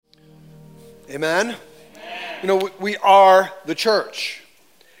Amen? Amen. You know, we are the church.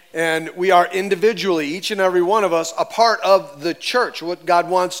 And we are individually, each and every one of us, a part of the church. What God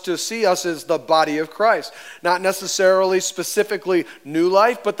wants to see us is the body of Christ. Not necessarily specifically New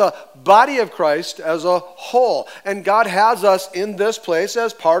Life, but the body of Christ as a whole. And God has us in this place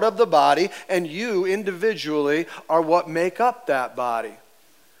as part of the body, and you individually are what make up that body.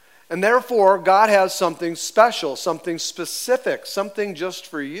 And therefore, God has something special, something specific, something just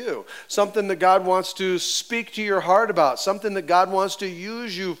for you, something that God wants to speak to your heart about, something that God wants to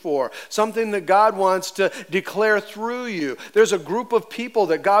use you for, something that God wants to declare through you. There's a group of people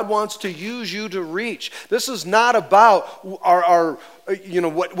that God wants to use you to reach. This is not about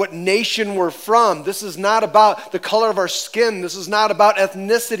what nation we're from. This is not about the color of our skin. This is not about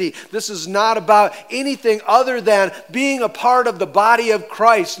ethnicity. This is not about anything other than being a part of the body of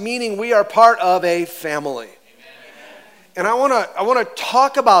Christ, meaning we are part of a family. And I want to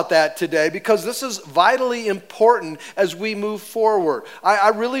talk about that today because this is vitally important as we move forward. I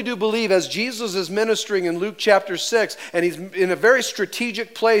really do believe as Jesus is ministering in Luke chapter 6, and he's in a very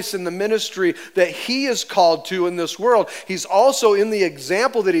strategic place in the ministry that he is called to in this world, he's also in the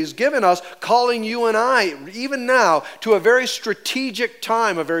example that he's given us, calling you and I, even now, to a very strategic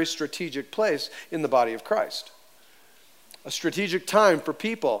time, a very strategic place in the body of Christ. A strategic time for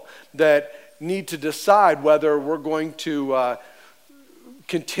people that need to decide whether we're going to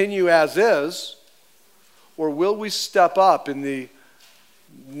continue as is, or will we step up in the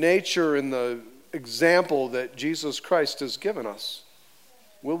nature and the example that Jesus Christ has given us?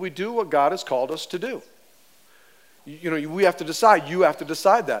 Will we do what God has called us to do? We have to decide. You have to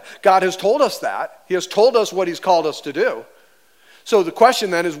decide that. God has told us that. He has told us what he's called us to do. So the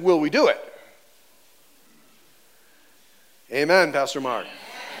question then is, will we do it? Amen, Pastor Mark.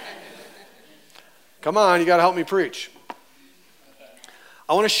 Come on, you got to help me preach.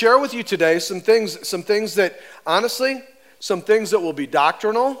 I want to share with you today some things that, honestly, some things that will be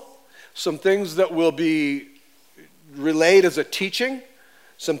doctrinal, some things that will be relayed as a teaching,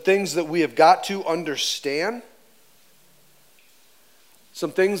 some things that we have got to understand,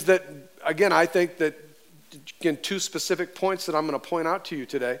 some things that, again, I think that, again, two specific points that I'm going to point out to you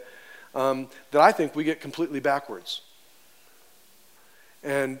today that I think we get completely backwards.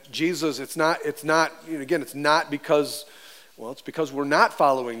 And Jesus, it's not because, it's because we're not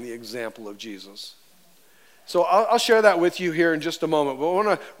following the example of Jesus. So I'll share that with you here in just a moment. But I want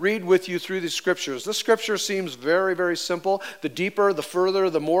to read with you through these scriptures. This scripture seems very, very simple. The deeper, the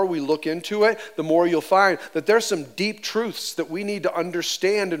further, the more we look into it, the more you'll find that there's some deep truths that we need to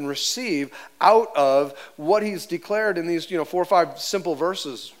understand and receive out of what he's declared in these, 4 or 5 simple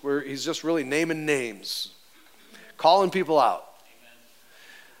verses where he's just really naming names, calling people out.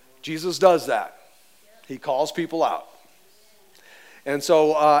 Jesus does that. He calls people out. And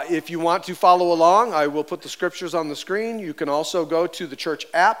so if you want to follow along, I will put the scriptures on the screen. You can also go to the church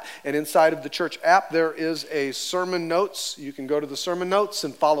app, and inside of the church app there is a sermon notes. You can go to the sermon notes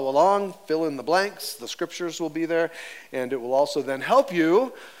and follow along, fill in the blanks. The scriptures will be there, and it will also then help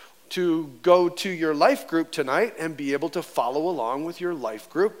you to go to your life group tonight and be able to follow along with your life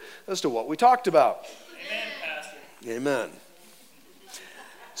group as to what we talked about. Amen, Pastor. Amen.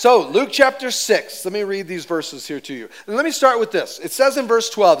 So, Luke chapter 6, let me read these verses here to you. And let me start with this. It says in verse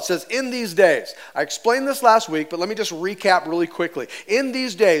 12, it says, in these days. I explained this last week, but let me just recap really quickly. In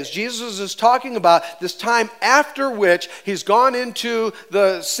these days, Jesus is talking about this time after which he's gone into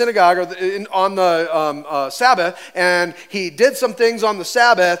the synagogue on the Sabbath, and he did some things on the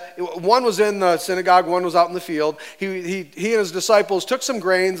Sabbath. One was in the synagogue, one was out in the field. He and his disciples took some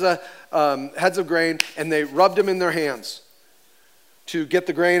grains, heads of grain, and they rubbed them in their hands to get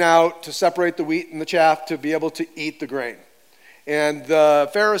the grain out, to separate the wheat and the chaff, to be able to eat the grain. And the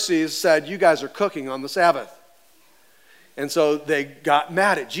Pharisees said, you guys are cooking on the Sabbath. And so they got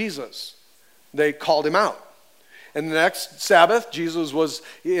mad at Jesus. They called him out. And the next Sabbath, Jesus was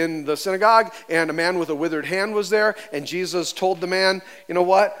in the synagogue, and a man with a withered hand was there, and Jesus told the man, you know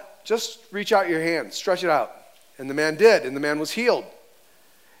what, just reach out your hand, stretch it out. And the man did, and the man was healed.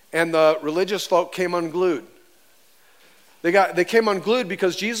 And the religious folk came unglued. They came unglued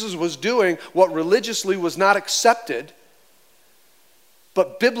because Jesus was doing what religiously was not accepted,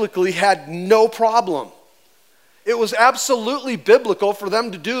 but biblically had no problem. It was absolutely biblical for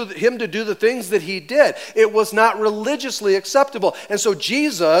him to do the things that he did. It was not religiously acceptable. And so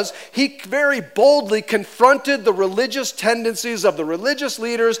Jesus, he very boldly confronted the religious tendencies of the religious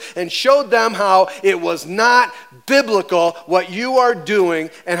leaders and showed them how it was not biblical what you are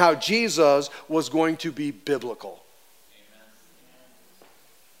doing and how Jesus was going to be biblical.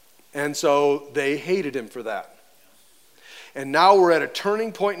 And so they hated him for that. And now we're at a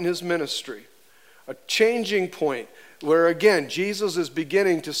turning point in his ministry A changing point where, again, Jesus is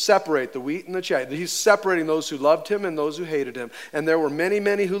beginning to separate the wheat and the chaff. He's separating those who loved him and those who hated him. And there were many,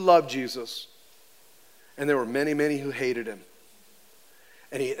 many who loved Jesus. And there were many, many who hated him.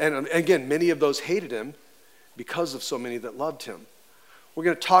 And again, many of those hated him because of so many that loved him. We're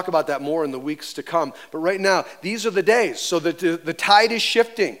going to talk about that more in the weeks to come. But right now, these are the days. So that the tide is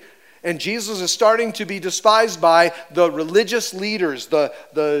shifting. And Jesus is starting to be despised by the religious leaders, the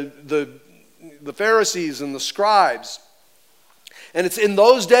Pharisees and the scribes. And it's in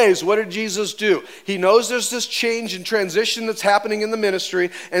those days, what did Jesus do? He knows there's this change and transition that's happening in the ministry.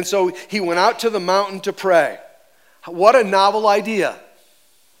 And so he went out to the mountain to pray. What a novel idea.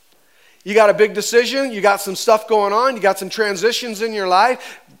 You got a big decision, you got some stuff going on, you got some transitions in your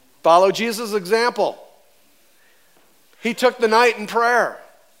life. Follow Jesus' example. He took the night in prayer.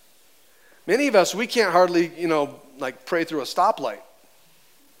 Many of us, we can't hardly, pray through a stoplight.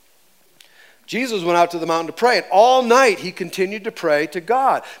 Jesus went out to the mountain to pray, and all night he continued to pray to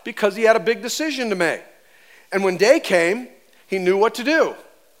God because he had a big decision to make. And when day came, he knew what to do.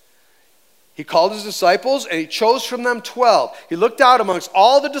 He called his disciples and he chose from them 12. He looked out amongst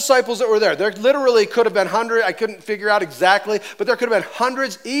all the disciples that were there. There literally could have been hundreds. I couldn't figure out exactly, but there could have been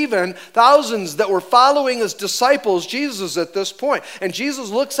hundreds, even thousands that were following as disciples Jesus at this point. And Jesus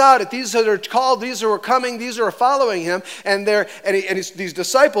looks out at these that are called, these who are coming, these who are following him, and these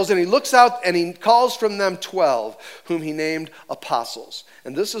disciples, and he looks out and he calls from them 12, whom he named apostles.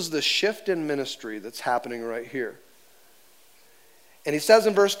 And this is the shift in ministry that's happening right here. And he says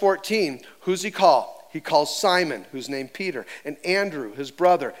in verse 14, who's he call? He calls Simon, who's named Peter, and Andrew, his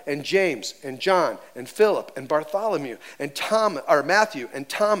brother, and James, and John, and Philip, and Bartholomew, and Matthew, and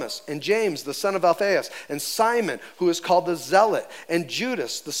Thomas, and James, the son of Alphaeus, and Simon, who is called the Zealot, and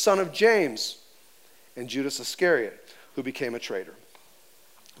Judas, the son of James, and Judas Iscariot, who became a traitor.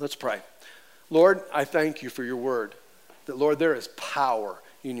 Let's pray. Lord, I thank you for your word, that, Lord, there is power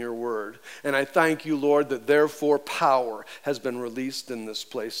in your word. And I thank you, Lord, that therefore power has been released in this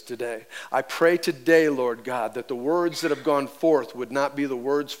place today. I pray today, Lord God, that the words that have gone forth would not be the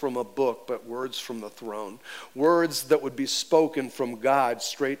words from a book, but words from the throne. Words that would be spoken from God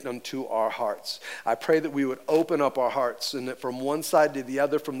straight unto our hearts. I pray that we would open up our hearts and that from one side to the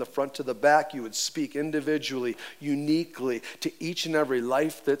other, from the front to the back, you would speak individually, uniquely to each and every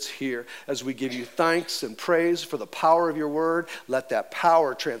life that's here. As we give you thanks and praise for the power of your word, let that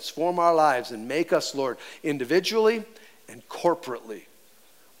power transform our lives and make us, Lord, individually and corporately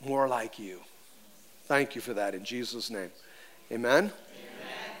more like you. Thank you for that in Jesus' name. Amen? Amen.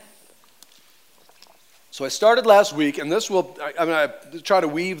 So I started last week, and I'm going to try to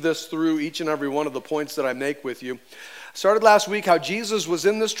weave this through each and every one of the points that I make with you. Started last week how Jesus was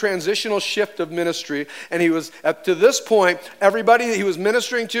in this transitional shift of ministry, and he was, up to this point, everybody that he was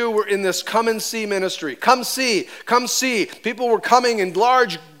ministering to were in this come and see ministry. Come see, come see. People were coming in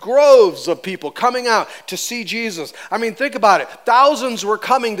large groves of people coming out to see Jesus. I mean, think about it. Thousands were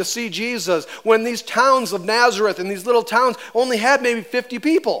coming to see Jesus when these towns of Nazareth and these little towns only had maybe 50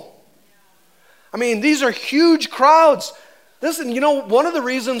 people. I mean, these are huge crowds. Listen, one of the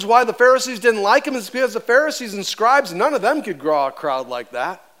reasons why the Pharisees didn't like him is because the Pharisees and scribes, none of them could draw a crowd like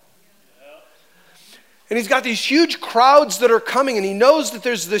that. And he's got these huge crowds that are coming, and he knows that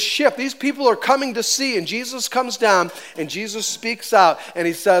there's this shift. These people are coming to see, and Jesus comes down, and Jesus speaks out, and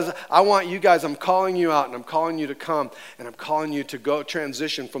he says, I want you guys, I'm calling you out, and I'm calling you to come, and I'm calling you to go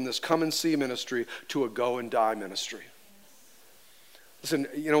transition from this come and see ministry to a go and die ministry. Listen,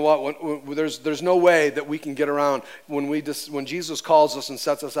 you know what? There's no way that we can get around when Jesus calls us and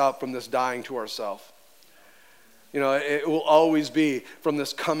sets us out from this dying to ourselves. It will always be from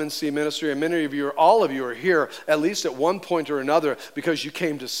this come and see ministry. And many of you, or all of you, are here at least at one point or another because you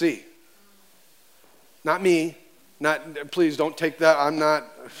came to see. Not me. Please don't take that. I'm not.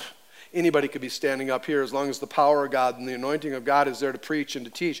 Anybody could be standing up here as long as the power of God and the anointing of God is there to preach and to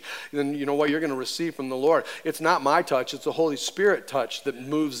teach. Then you know what you're going to receive from the Lord. It's not my touch. It's the Holy Spirit touch that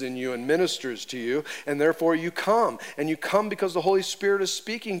moves in you and ministers to you. And therefore you come. And you come because the Holy Spirit is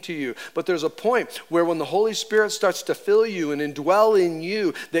speaking to you. But there's a point where when the Holy Spirit starts to fill you and indwell in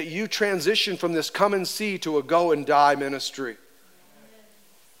you, that you transition from this come and see to a go and die ministry.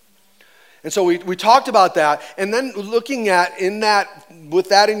 And so we talked about that, and then looking at with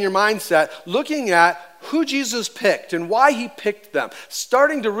that in your mindset, looking at who Jesus picked and why he picked them,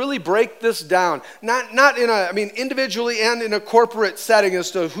 starting to really break this down, not individually and in a corporate setting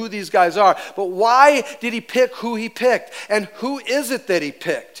as to who these guys are, but why did he pick who he picked, and who is it that he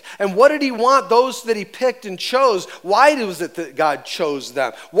picked, and what did he want those that he picked and chose? Why was it that God chose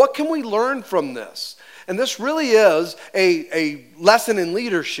them? What can we learn from this? And this really is a lesson in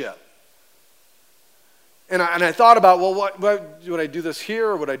leadership. And I thought about, well, what, would I do this here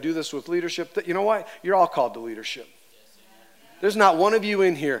or would I do this with leadership? You know what? You're all called to leadership. There's not one of you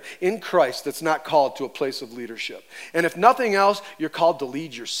in here, in Christ, that's not called to a place of leadership. And if nothing else, you're called to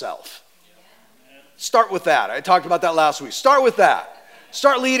lead yourself. Start with that. I talked about that last week. Start with that.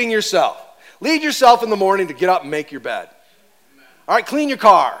 Start leading yourself. Lead yourself in the morning to get up and make your bed. All right, clean your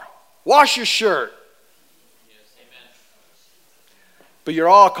car. Wash your shirt. But you're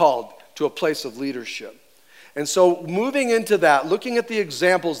all called to a place of leadership. And so moving into that, looking at the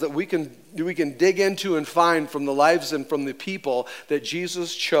examples that we can dig into and find from the lives and from the people that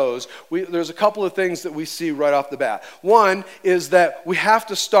Jesus chose, there's a couple of things that we see right off the bat. One is that we have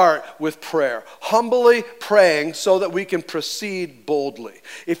to start with prayer. Humbly praying so that we can proceed boldly.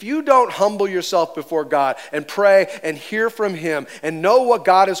 If you don't humble yourself before God and pray and hear from Him and know what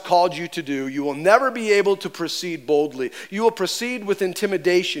God has called you to do, you will never be able to proceed boldly. You will proceed with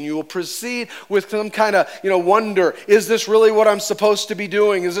intimidation. You will proceed with some kind of, wonder. Is this really what I'm supposed to be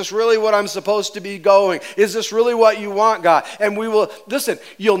doing? Is this really what I'm supposed to be going? Is this really what you want, God? And listen,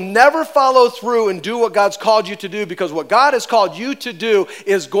 you'll never follow through and do what God's called you to do, because what God has called you to do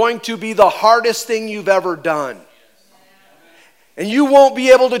is going to be the hardest thing you've ever done. And you won't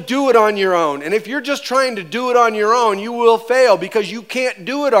be able to do it on your own. And if you're just trying to do it on your own, you will fail, because you can't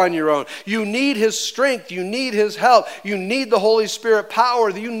do it on your own. You need His strength. You need His help. You need the Holy Spirit power.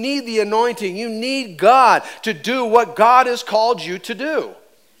 You need the anointing. You need God to do what God has called you to do.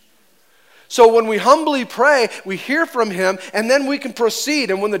 So when we humbly pray, we hear from Him, and then we can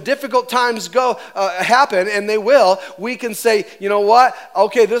proceed. And when the difficult times happen, and they will, we can say, you know what?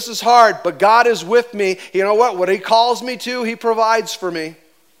 Okay, this is hard, but God is with me. You know what? What He calls me to, He provides for me. Amen.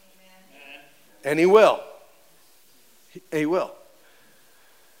 And He will. He will.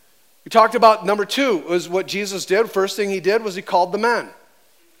 We talked about number 2 was what Jesus did. First thing He did was He called the men.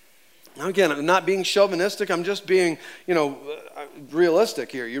 Now again, I'm not being chauvinistic. I'm just being,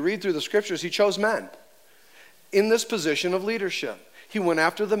 realistic here. You read through the scriptures, He chose men in this position of leadership. He went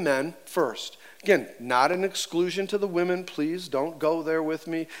after the men first. Again, not an exclusion to the women. Please don't go there with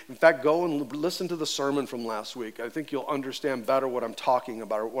me. In fact, go and listen to the sermon from last week. I think you'll understand better what I'm talking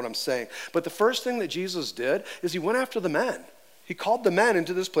about or what I'm saying. But the first thing that Jesus did is He went after the men. He called the men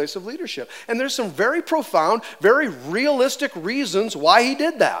into this place of leadership. And there's some very profound, very realistic reasons why He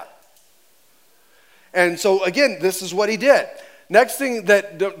did that. And so, again, this is what He did. Next thing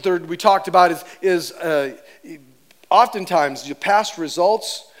that we talked about is oftentimes the past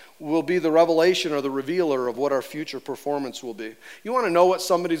results will be the revelation or the revealer of what our future performance will be. You want to know what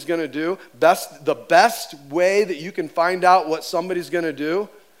somebody's going to do? The best way that you can find out what somebody's going to do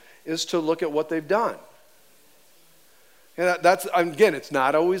is to look at what they've done. And that's, again, it's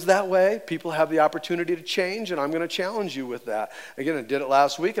not always that way. People have the opportunity to change, and I'm going to challenge you with that. Again, I did it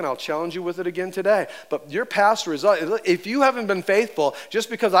last week, and I'll challenge you with it again today. But your past result, if you haven't been faithful, just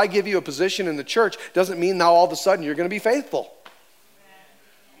because I give you a position in the church doesn't mean now all of a sudden you're going to be faithful.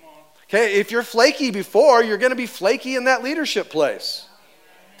 Okay, if you're flaky before, you're going to be flaky in that leadership place.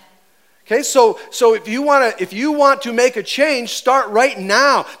 Okay, so if you want to make a change, start right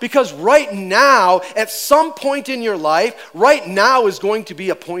now. Because right now, at some point in your life, right now is going to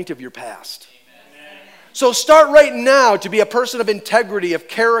be a point of your past. Amen. So start right now to be a person of integrity, of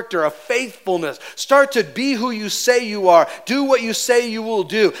character, of faithfulness. Start to be who you say you are. Do what you say you will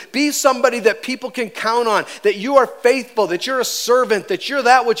do. Be somebody that people can count on, that you are faithful, that you're a servant, that you're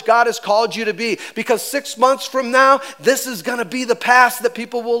that which God has called you to be. Because 6 months from now, this is going to be the past that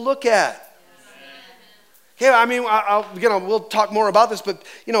people will look at. Yeah, I mean, we'll talk more about this, but,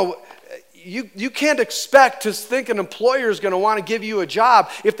 you can't expect to think an employer is going to want to give you a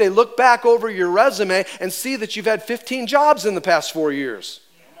job if they look back over your resume and see that you've had 15 jobs in the past 4 years.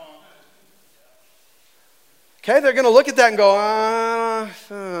 Okay, they're going to look at that and go, I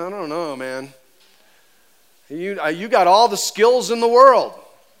don't know, man. You got all the skills in the world.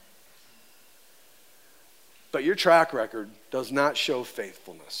 But your track record does not show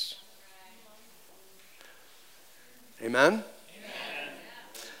faithfulness. Amen? Amen?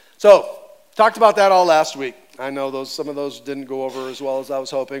 So, talked about that all last week. I know some of those didn't go over as well as I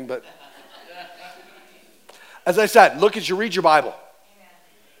was hoping, but as I said, read your Bible. Amen.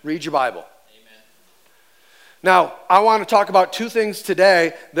 Read your Bible. Amen. Now, I want to talk about 2 things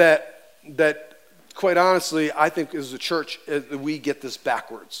today that quite honestly, I think as a church, we get this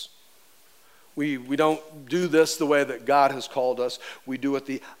backwards. We don't do this the way that God has called us. We do it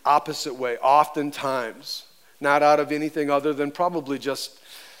the opposite way, oftentimes. Not out of anything other than probably just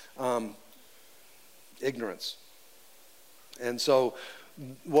ignorance. And so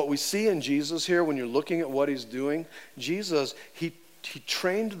what we see in Jesus here, when you're looking at what He's doing, Jesus, he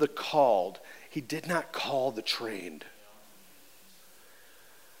trained the called He did not call the trained.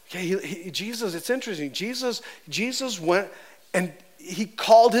 Okay, Jesus, it's interesting. Jesus went and he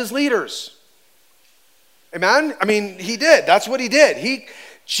called his leaders. Amen? I mean, he did. That's what he did.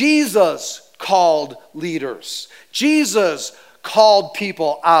 Jesus called leaders. Jesus called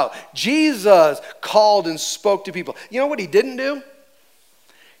people out. Jesus called and spoke to people. You know what he didn't do?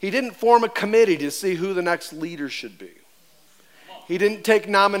 He didn't form a committee to see who the next leader should be. He didn't take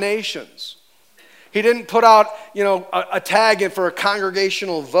nominations. He didn't put out, a tag in for a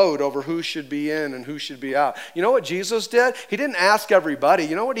congregational vote over who should be in and who should be out. You know what Jesus did? He didn't ask everybody.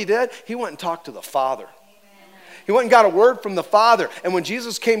 You know what he did? He went and talked to the Father. He went and got a word from the Father. And when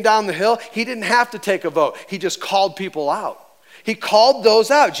Jesus came down the hill, he didn't have to take a vote. He just called people out. He called those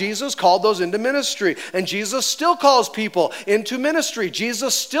out. Jesus called those into ministry. And Jesus still calls people into ministry.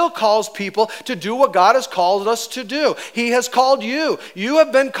 Jesus still calls people to do what God has called us to do. He has called you. You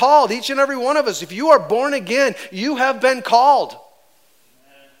have been called, each and every one of us. If you are born again, you have been called.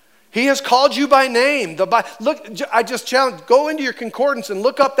 He has called you by name. Look, I just challenge, go into your concordance and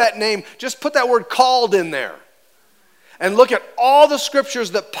look up that name. Just put that word called in there. And look at all the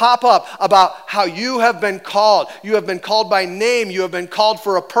scriptures that pop up about how you have been called. You have been called by name. You have been called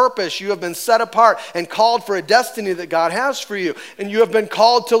for a purpose. You have been set apart and called for a destiny that God has for you. And you have been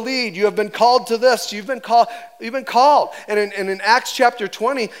called to lead. You have been called to this. You've been called. And in Acts chapter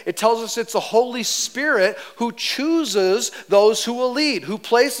 20, it tells us it's the Holy Spirit who chooses those who will lead, who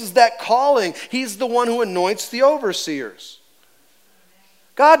places that calling. He's the one who anoints the overseers.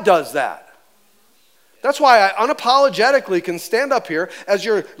 God does that. That's why I unapologetically can stand up here as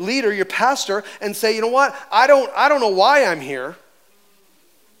your leader, your pastor, and say, you know what? I don't know why I'm here.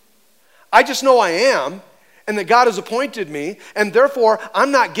 I just know I am, and that God has appointed me, and therefore I'm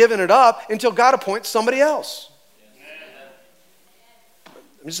not giving it up until God appoints somebody else.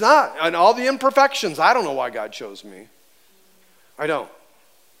 It's not. And all the imperfections, I don't know why God chose me. I don't.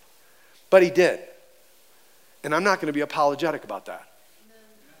 But he did. And I'm not going to be apologetic about that.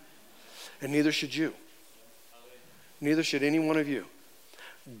 And neither should you. Neither should any one of you.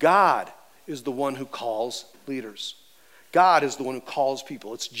 God is the one who calls leaders. God is the one who calls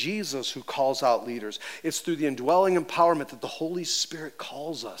people. It's Jesus who calls out leaders. It's through the indwelling empowerment that the Holy Spirit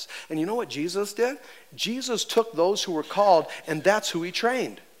calls us. And you know what Jesus did? Jesus took those who were called, and that's who he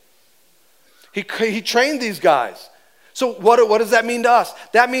trained. He trained these guys. So what does that mean to us?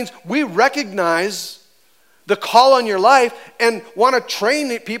 That means we recognize the call on your life and want to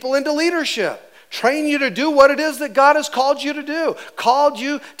train people into leadership. Train you to do what it is that God has called you to do, called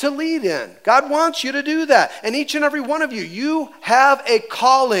you to lead in. God wants you to do that. And each and every one of you, you have a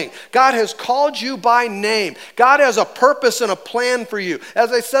calling. God has called you by name. God has a purpose and a plan for you.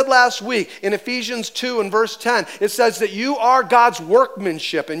 As I said last week in Ephesians 2 and verse 10, it says that you are God's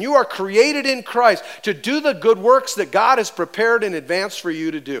workmanship and you are created in Christ to do the good works that God has prepared in advance for you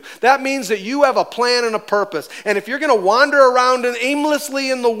to do. That means that you have a plan and a purpose. And if you're going to wander around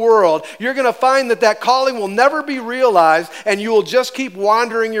aimlessly in the world, you're going to find that calling will never be realized and you will just keep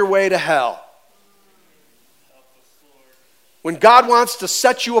wandering your way to hell. When God wants to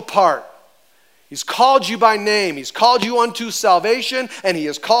set you apart, he's called you by name, he's called you unto salvation, and he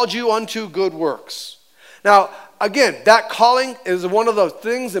has called you unto good works. Now, again, that calling is one of those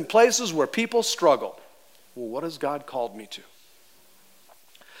things and places where people struggle. Well, what has God called me to?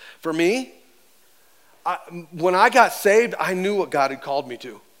 For me, when I got saved, I knew what God had called me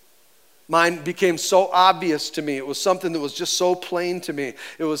to. Mine became so obvious to me. It was something that was just so plain to me.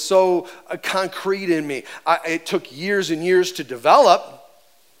 It was so concrete in me. It took years and years to develop.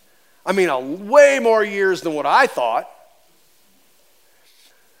 I mean, way more years than what I thought.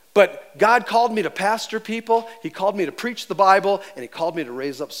 But God called me to pastor people. He called me to preach the Bible. And he called me to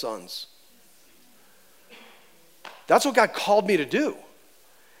raise up sons. That's what God called me to do.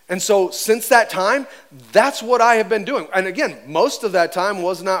 And so since that time, that's what I have been doing. And again, most of that time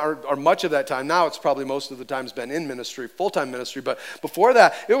was not, or much of that time, now it's probably most of the time has been in ministry, full-time ministry. But before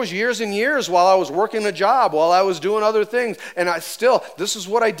that, it was years and years while I was working a job, while I was doing other things. And this is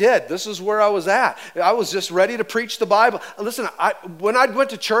what I did. This is where I was at. I was just ready to preach the Bible. Listen, when I went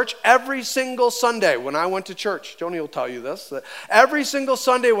to church, every single Sunday when I went to church, Joni will tell you this, that every single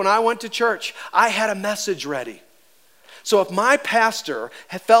Sunday when I went to church, I had a message ready. So if my pastor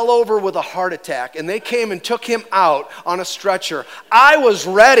fell over with a heart attack and they came and took him out on a stretcher, I was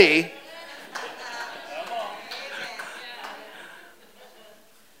ready.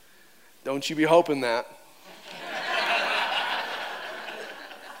 Don't you be hoping that.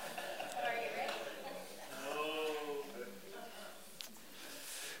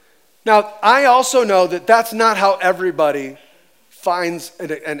 Now, I also know that that's not how everybody finds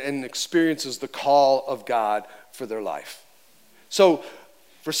and experiences the call of God for their life. So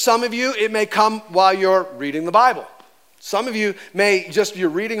for some of you, it may come while you're reading the Bible. Some of you may just, you're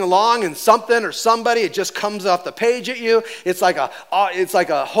reading along and something or somebody, it just comes off the page at you. It's like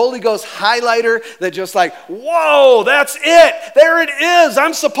a Holy Ghost highlighter that just like, whoa, that's it. There it is.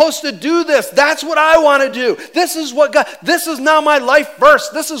 I'm supposed to do this. That's what I want to do. This is now my life verse.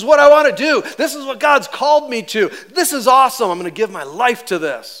 This is what I want to do. This is what God's called me to. This is awesome. I'm going to give my life to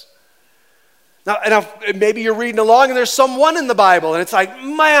this. Now, and maybe you're reading along and there's someone in the Bible and it's like,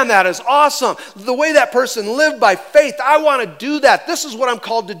 man, that is awesome. The way that person lived by faith, I want to do that. This is what I'm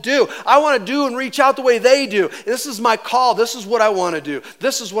called to do. I want to do and reach out the way they do. This is my call. This is what I want to do.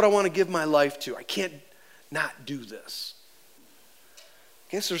 This is what I want to give my life to. I can't not do this.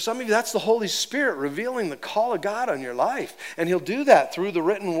 Okay, so for some of you, that's the Holy Spirit revealing the call of God on your life. And He'll do that through the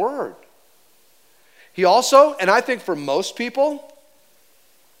written word. He also, and I think for most people,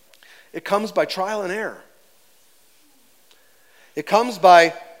 it comes by trial and error. It comes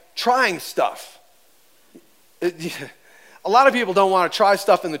by trying stuff. A lot of people don't want to try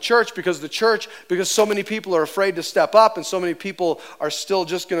stuff in the church because so many people are afraid to step up and so many people are still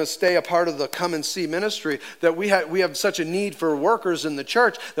just going to stay a part of the come and see ministry, that we have such a need for workers in the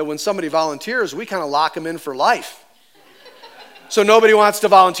church that when somebody volunteers, we kind of lock them in for life. So nobody wants to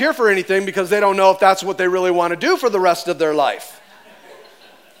volunteer for anything because they don't know if that's what they really want to do for the rest of their life.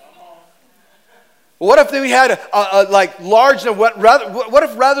 What if we had what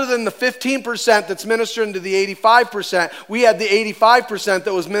if rather than the 15% that's ministering to the 85%, we had the 85%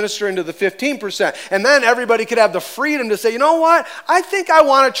 that was ministering to the 15%. And then everybody could have the freedom to say, you know what? I think I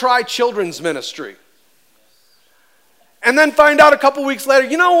want to try children's ministry. And then find out a couple weeks later,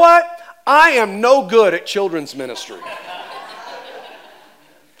 you know what? I am no good at children's ministry.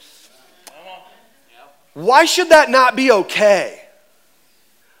 Why should that not be okay?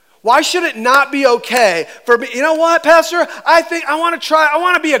 Why should it not be okay for me? You know what, Pastor? I think I want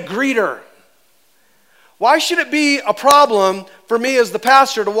to be a greeter. Why should it be a problem for me as the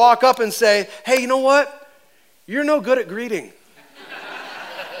pastor to walk up and say, hey, you know what? You're no good at greeting.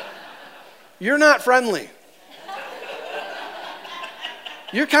 You're not friendly.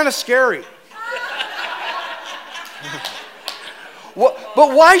 You're kind of scary. But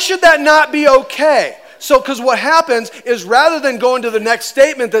why should that not be okay? So, because what happens is rather than going to the next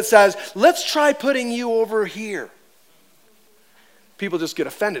statement that says, let's try putting you over here, people just get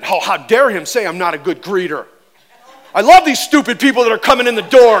offended. Oh, how dare him say I'm not a good greeter. I love these stupid people that are coming in the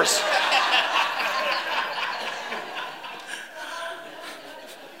doors.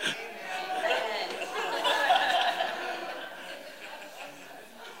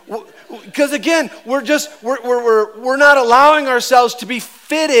 Because again, we're not allowing ourselves to be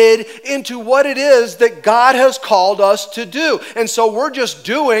fitted into what it is that God has called us to do. And so we're just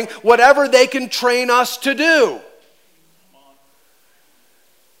doing whatever they can train us to do.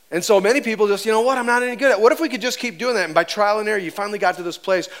 And so many people just, you know what, I'm not any good at it. What if we could just keep doing that? And by trial and error, you finally got to this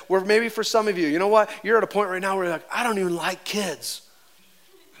place where maybe for some of you, you know what, you're at a point right now where you're like, I don't even like kids.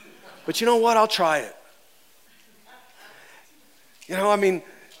 But you know what, I'll try it. You know, I mean,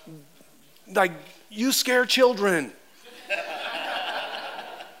 like, you scare children.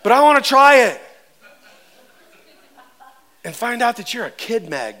 But I want to try it. And find out that you're a kid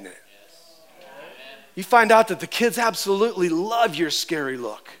magnet. You find out that the kids absolutely love your scary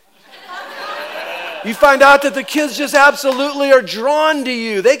look. You find out that the kids just absolutely are drawn to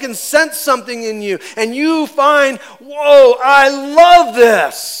you. They can sense something in you. And you find, whoa, I love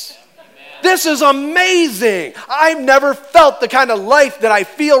this. This is amazing. I've never felt the kind of life that I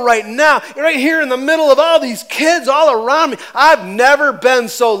feel right now, right here in the middle of all these kids all around me. I've never been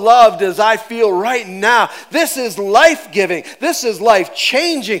so loved as I feel right now. This is life-giving. This is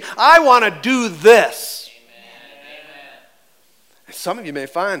life-changing. I want to do this. Amen. Some of you may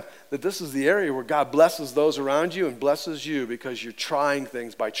find that this is the area where God blesses those around you and blesses you because you're trying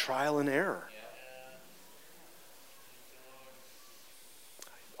things by trial and error.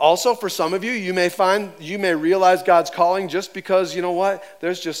 Also, for some of you, you may realize God's calling just because, you know what,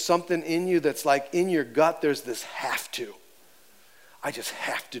 there's just something in you that's like in your gut, there's this have to. I just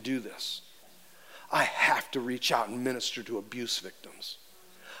have to do this. I have to reach out and minister to abuse victims.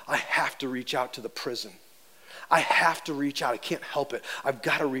 I have to reach out to the prison. I have to reach out. I can't help it. I've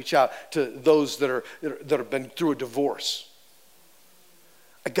got to reach out to those that have been through a divorce.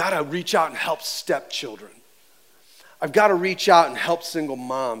 I got to reach out and help stepchildren. I've got to reach out and help single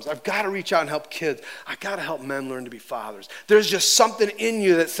moms. I've got to reach out and help kids. I've got to help men learn to be fathers. There's just something in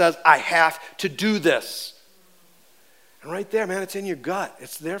you that says, I have to do this. And right there, man, it's in your gut.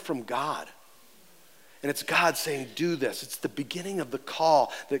 It's there from God. And it's God saying, do this. It's the beginning of the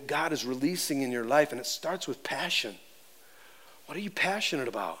call that God is releasing in your life, and it starts with passion. What are you passionate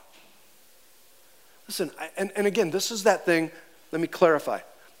about? Listen, and again, this is that thing, let me clarify.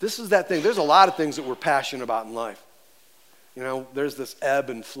 This is that thing. There's a lot of things that we're passionate about in life. You know, there's this ebb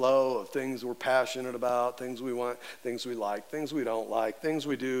and flow of things we're passionate about, things we want, things we like, things we don't like, things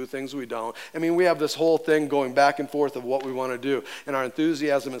we do, things we don't. I mean, we have this whole thing going back and forth of what we want to do. And our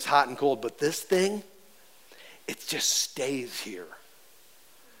enthusiasm is hot and cold. But this thing, it just stays here.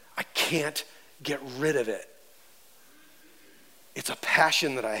 I can't get rid of it. It's a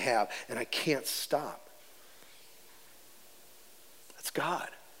passion that I have, and I can't stop. That's God.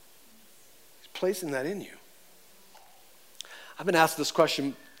 He's placing that in you. I've been asked this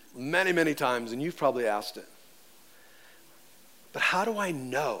question many, many times, and you've probably asked it. But how do I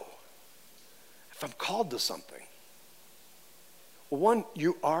know if I'm called to something? Well, one,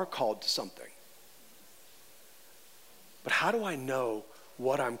 you are called to something. But how do I know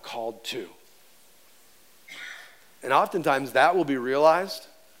what I'm called to? And oftentimes that will be realized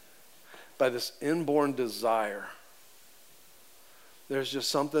by this inborn desire. There's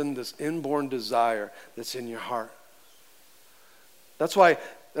just something, this inborn desire that's in your heart. That's why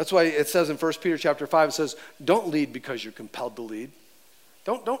it says in 1 Peter chapter 5, it says, don't lead because you're compelled to lead.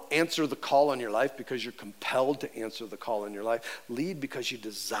 Don't answer the call on your life because you're compelled to answer the call in your life. Lead because you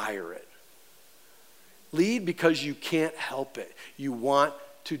desire it. Lead because you can't help it. You want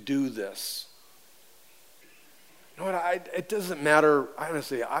to do this. You know what? It doesn't matter,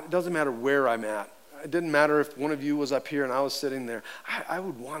 honestly, it doesn't matter where I'm at. It didn't matter if one of you was up here and I was sitting there. I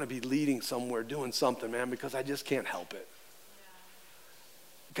would want to be leading somewhere, doing something, man, because I just can't help it.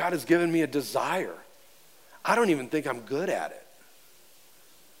 God has given me a desire. I don't even think I'm good at it.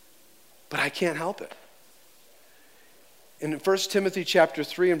 But I can't help it. In 1 Timothy chapter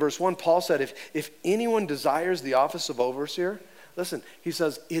 3 and verse 1, Paul said, if anyone desires the office of overseer, listen, he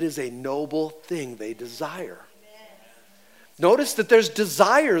says, it is a noble thing they desire. Notice that there's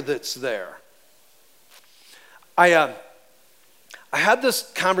desire that's there. I had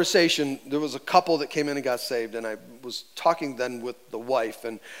this conversation. There was a couple that came in and got saved, and I was talking then with the wife,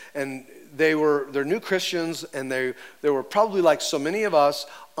 and they're new Christians, and they were probably like so many of us,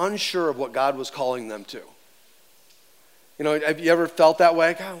 unsure of what God was calling them to. You know, have you ever felt that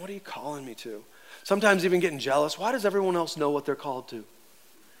way? God, what are you calling me to? Sometimes even getting jealous. Why does everyone else know what they're called to?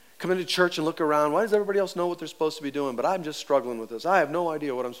 Come into church and look around. Why does everybody else know what they're supposed to be doing? But I'm just struggling with this. I have no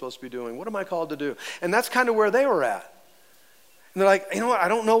idea what I'm supposed to be doing. What am I called to do? And that's kind of where they were at. And they're like, you know what? I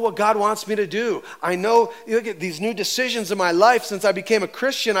don't know what God wants me to do. I know, you look at these new decisions in my life since I became a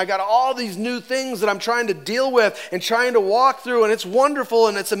Christian. I got all these new things that I'm trying to deal with and trying to walk through, and it's wonderful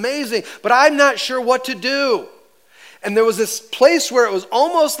and it's amazing, but I'm not sure what to do. And there was this place where it was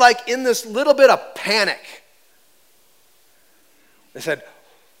almost like in this little bit of panic. They said,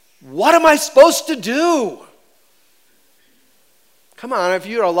 what am I supposed to do? Come on, if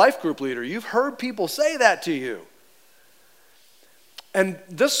you're a life group leader, you've heard people say that to you. And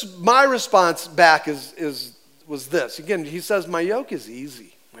my response back was this. Again, he says, my yoke is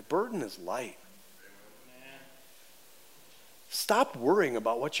easy. My burden is light. Stop worrying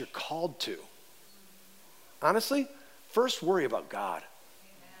about what you're called to. Honestly, first worry about God.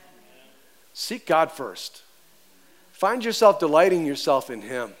 Seek God first. Find yourself delighting yourself in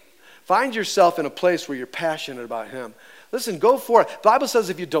Him. Find yourself in a place where you're passionate about Him. Listen, go for it. The Bible says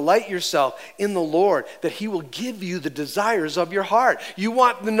if you delight yourself in the Lord, that He will give you the desires of your heart. You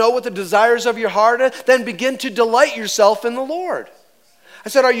want to know what the desires of your heart are? Then begin to delight yourself in the Lord. I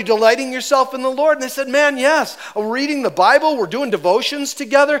said, are you delighting yourself in the Lord? And they said, man, yes. We're reading the Bible. We're doing devotions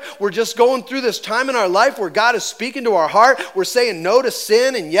together. We're just going through this time in our life where God is speaking to our heart. We're saying no to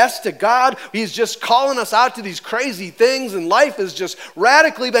sin and yes to God. He's just calling us out to these crazy things, and life has just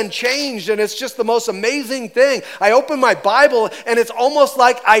radically been changed, and it's just the most amazing thing. I open my Bible, and it's almost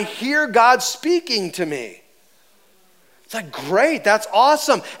like I hear God speaking to me. It's like, great, that's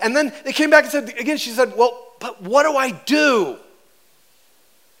awesome. And then they came back and said, again, she said, well, but what do I do?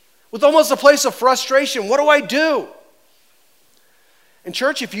 With almost a place of frustration. What do I do? And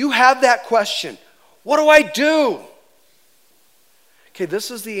church, if you have that question, what do I do? Okay, this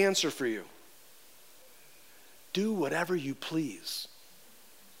is the answer for you. Do whatever you please.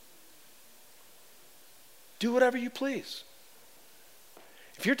 Do whatever you please.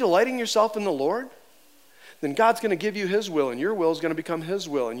 If you're delighting yourself in the Lord, then God's going to give you His will, and your will is going to become His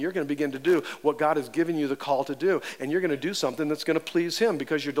will, and you're going to begin to do what God has given you the call to do, and you're going to do something that's going to please Him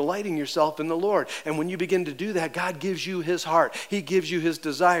because you're delighting yourself in the Lord. And when you begin to do that, God gives you His heart. He gives you His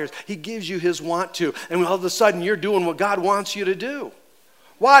desires. He gives you His want to, and all of a sudden you're doing what God wants you to do.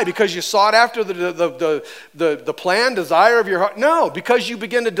 Why? Because you sought after the plan, desire of your heart? No, because you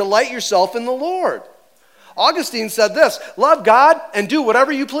begin to delight yourself in the Lord. Augustine said this, love God and do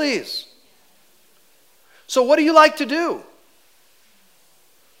whatever you please. So what do you like to do?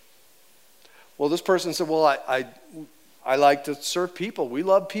 Well, this person said, well, I like to serve people. We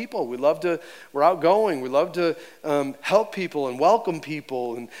love people. We're outgoing. We love to help people and welcome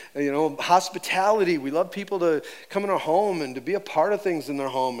people and, hospitality. We love people to come in our home and to be a part of things in their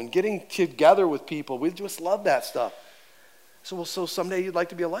home and getting together with people. We just love that stuff. So someday you'd like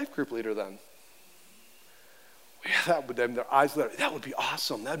to be a life group leader then? Yeah, their eyes lit up. That would be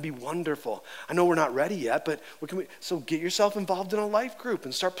awesome. That would be wonderful. I know we're not ready yet, but so get yourself involved in a life group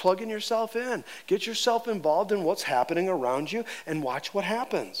and start plugging yourself in. Get yourself involved in what's happening around you and watch what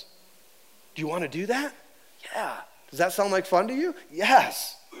happens. Do you want to do that? Yeah. Does that sound like fun to you?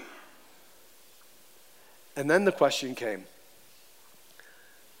 Yes. And then the question came,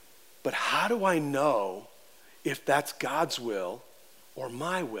 but how do I know if that's God's will or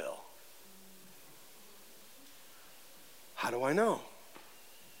my will? How do I know?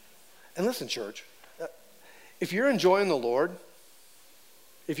 And listen, church, if you're enjoying the Lord,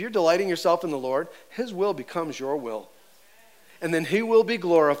 if you're delighting yourself in the Lord, His will becomes your will. And then He will be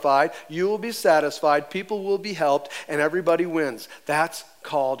glorified, you will be satisfied, people will be helped, and everybody wins. That's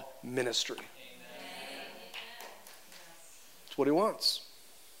called ministry. That's what He wants.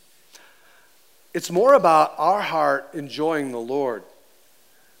 It's more about our heart enjoying the Lord.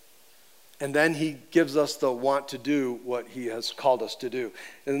 And then He gives us the want to do what He has called us to do.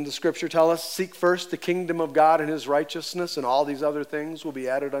 And the scripture tells us, seek first the kingdom of God and His righteousness, and all these other things will be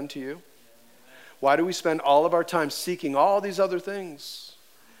added unto you. Why do we spend all of our time seeking all these other things?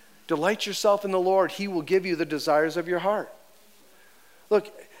 Delight yourself in the Lord. He will give you the desires of your heart.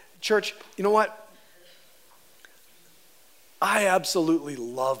 Look, church, you know what? I absolutely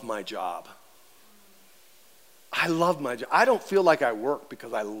love my job. I love my job. I don't feel like I work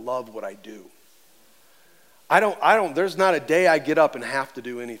because I love what I do. There's not a day I get up and have to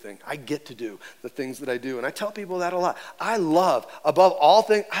do anything. I get to do the things that I do. And I tell people that a lot. Above all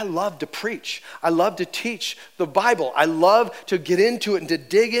things, I love to preach. I love to teach the Bible. I love to get into it and to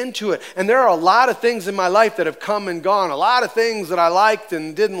dig into it. And there are a lot of things in my life that have come and gone. A lot of things that I liked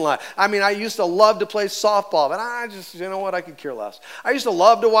and didn't like. I mean, I used to love to play softball, but I just, I could care less. I used to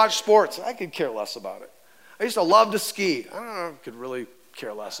love to watch sports. I could care less about it. I used to love to ski. I could really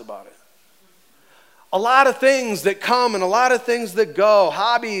care less about it. A lot of things that come and a lot of things that go,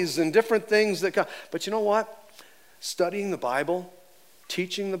 hobbies and different things that come. But you know what? Studying the Bible,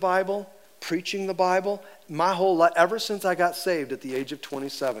 teaching the Bible, preaching the Bible, my whole life, ever since I got saved at the age of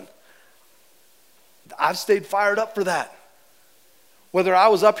 27, I've stayed fired up for that. Whether I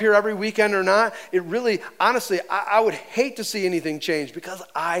was up here every weekend or not, it really, honestly, I would hate to see anything change because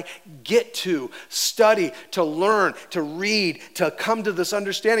I get to study, to learn, to read, to come to this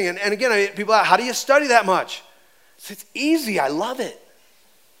understanding. And again, people ask, how do you study that much? It's easy. I love it.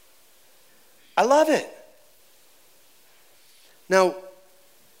 I love it. Now,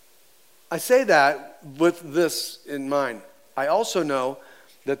 I say that with this in mind. I also know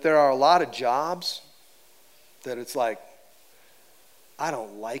that there are a lot of jobs that it's like, I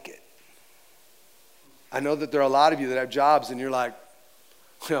don't like it. I know that there are a lot of you that have jobs and you're like,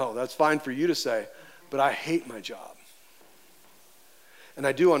 well, that's fine for you to say, but I hate my job. And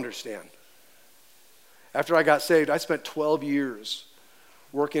I do understand. After I got saved, I spent 12 years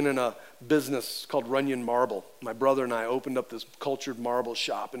working in a business called Runyon Marble. My brother and I opened up this cultured marble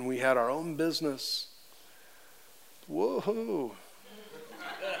shop and we had our own business. Whoa.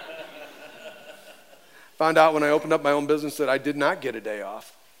 Found out when I opened up my own business that I did not get a day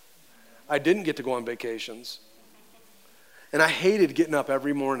off. I didn't get to go on vacations. And I hated getting up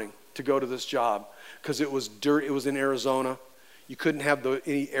every morning to go to this job because it was dirt. It was in Arizona. You couldn't have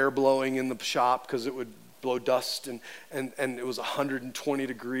any air blowing in the shop because it would blow dust, and it was 120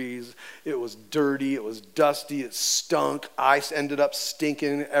 degrees. It was dirty. It was dusty. It stunk. I ended up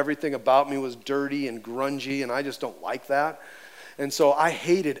stinking. Everything about me was dirty and grungy, and I just don't like that. And so I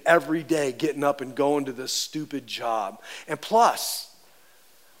hated every day getting up and going to this stupid job. And plus,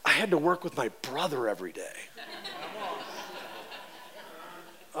 I had to work with my brother every day.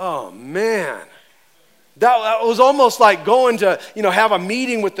 Oh, man. That was almost like going to, have a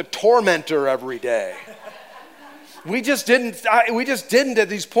meeting with the tormentor every day. We just didn't at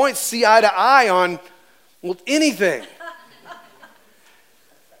these points see eye to eye on, anything.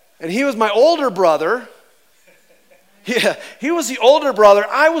 And he was my older brother. Yeah, he was the older brother.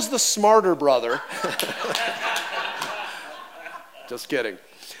 I was the smarter brother. Just kidding.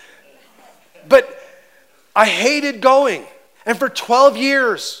 But I hated going. And for 12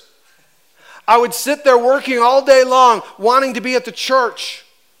 years, I would sit there working all day long, wanting to be at the church,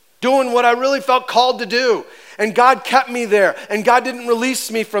 doing what I really felt called to do. And God kept me there, and God didn't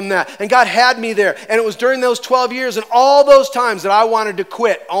release me from that, and God had me there. And it was during those 12 years and all those times that I wanted to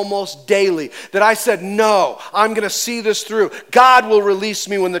quit almost daily, that I said, no, I'm going to see this through. God will release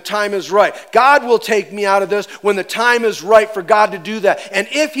me when the time is right. God will take me out of this when the time is right for God to do that. And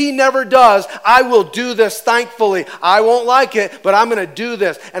if he never does, I will do this thankfully. I won't like it, but I'm going to do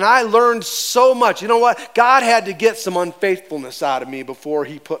this. And I learned so much. You know what? God had to get some unfaithfulness out of me before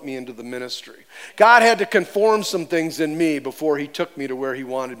he put me into the ministry. God had to conform some things in me before he took me to where he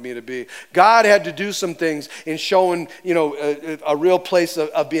wanted me to be. God had to do some things in showing, a real place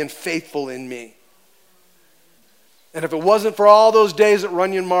of being faithful in me. And if it wasn't for all those days at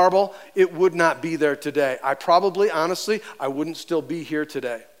Runyon Marble, it would not be there today. Honestly, I wouldn't still be here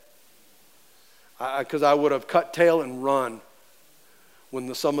today. Because I would have cut tail and run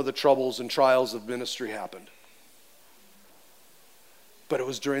when some of the troubles and trials of ministry happened. But it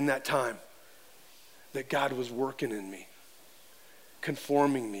was during that time that God was working in me,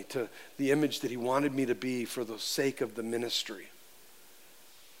 conforming me to the image that he wanted me to be for the sake of the ministry.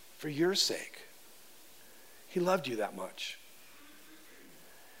 For your sake. He loved you that much.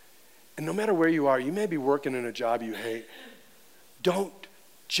 And no matter where you are, you may be working in a job you hate. Don't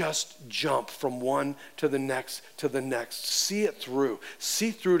just jump from one to the next to the next. See it through.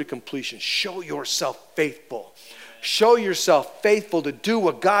 See through to completion. Show yourself faithful. Show yourself faithful to do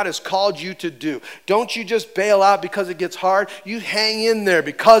what God has called you to do. Don't you just bail out because it gets hard. You hang in there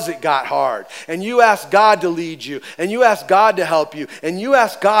because it got hard. And you ask God to lead you. And you ask God to help you. And you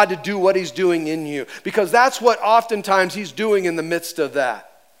ask God to do what he's doing in you. Because that's what oftentimes he's doing in the midst of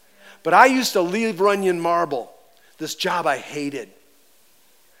that. But I used to leave Runyon Marble, this job I hated.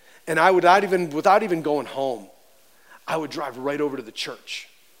 And I would without even going home, I would drive right over to the church.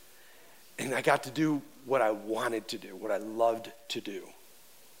 And I got to do what I wanted to do, what I loved to do.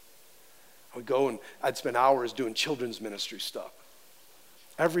 I would go and I'd spend hours doing children's ministry stuff.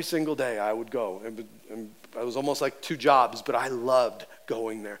 Every single day I would go. And it was almost like 2 jobs, but I loved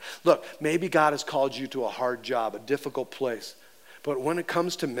going there. Look, maybe God has called you to a hard job, a difficult place. But when it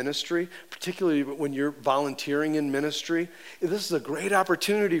comes to ministry, particularly when you're volunteering in ministry, this is a great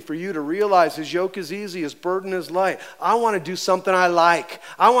opportunity for you to realize his yoke is easy, his burden is light. I want to do something I like.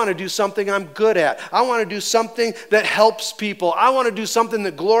 I want to do something I'm good at. I want to do something that helps people. I want to do something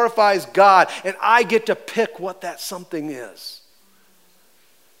that glorifies God, and I get to pick what that something is.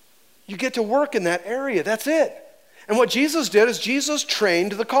 You get to work in that area. That's it. And what Jesus did is Jesus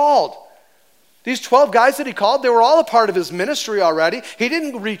trained the called. These 12 guys that he called, they were all a part of his ministry already. He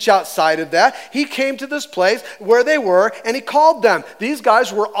didn't reach outside of that. He came to this place where they were, and he called them. These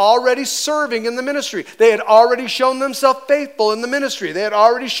guys were already serving in the ministry. They had already shown themselves faithful in the ministry. They had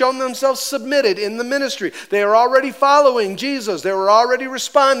already shown themselves submitted in the ministry. They were already following Jesus. They were already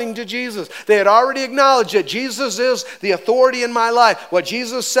responding to Jesus. They had already acknowledged that Jesus is the authority in my life. What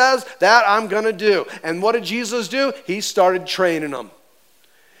Jesus says, that I'm going to do. And what did Jesus do? He started training them.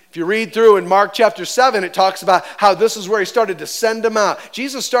 If you read through in Mark chapter 7, it talks about how this is where he started to send them out.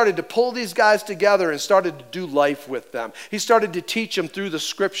 Jesus started to pull these guys together and started to do life with them. He started to teach them through the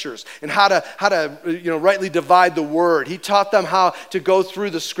scriptures and how to rightly divide the word. He taught them how to go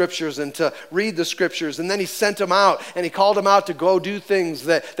through the scriptures and to read the scriptures. And then he sent them out and he called them out to go do things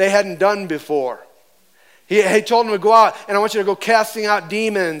that they hadn't done before. He told them to go out, and I want you to go casting out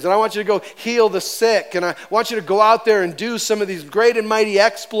demons, and I want you to go heal the sick, and I want you to go out there and do some of these great and mighty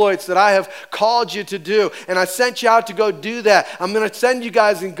exploits that I have called you to do. And I sent you out to go do that. I'm going to send you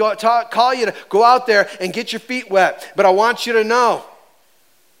guys and call you to go out there and get your feet wet. But I want you to know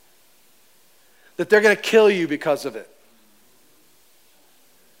that they're going to kill you because of it.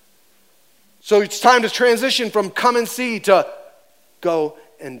 So it's time to transition from come and see to go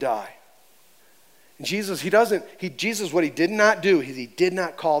and die. Jesus, what he did not do, he did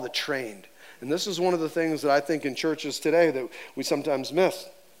not call the trained. And this is one of the things that I think in churches today that we sometimes miss.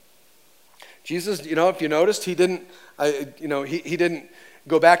 Jesus, if you noticed, he didn't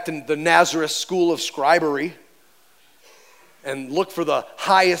go back to the Nazareth school of scribery and look for the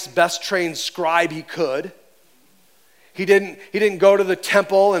highest, best trained scribe he could. He didn't go to the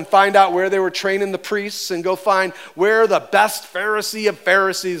temple and find out where they were training the priests and go find where the best Pharisee of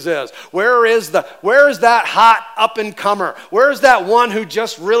Pharisees is. Where is that hot up-and-comer? Where is that one who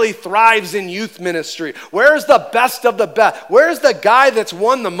just really thrives in youth ministry? Where's the best of the best? Where's the guy that's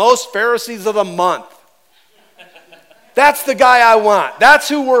won the most Pharisees of the month? That's the guy I want. That's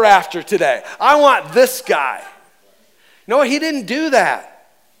who we're after today. I want this guy. No, he didn't do that.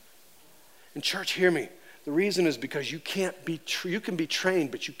 And church, hear me. The reason is because you can be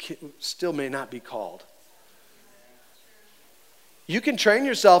trained, but you still may not be called. You can train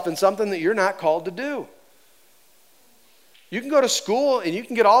yourself in something that you're not called to do. You can go to school and you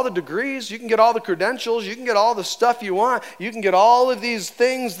can get all the degrees, you can get all the credentials, you can get all the stuff you want, you can get all of these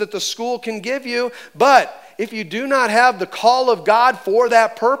things that the school can give you, but if you do not have the call of God for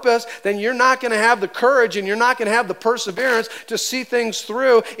that purpose, then you're not going to have the courage and you're not going to have the perseverance to see things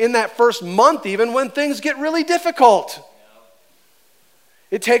through in that first month, even when things get really difficult.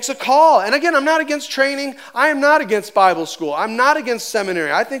 It takes a call. And again, I'm not against training. I am not against Bible school. I'm not against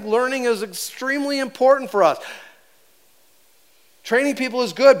seminary. I think learning is extremely important for us. Training people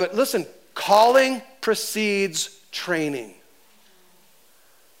is good, but listen, calling precedes training.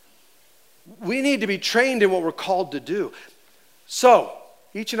 We need to be trained in what we're called to do. So,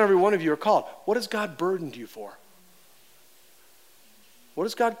 each and every one of you are called. What has God burdened you for? What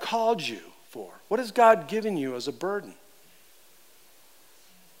has God called you for? What has God given you as a burden?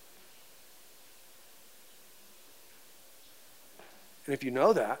 And if you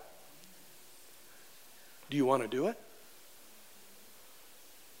know that, do you want to do it?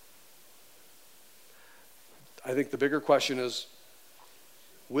 I think the bigger question is,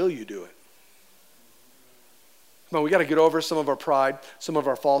 will you do it? Come on, we got to get over some of our pride, some of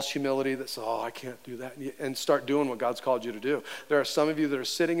our false humility that says, I can't do that, and start doing what God's called you to do. There are some of you that are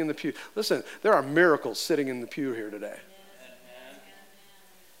sitting in the pew. Listen, there are miracles sitting in the pew here today.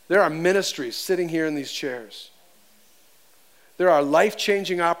 There are ministries sitting here in these chairs. There are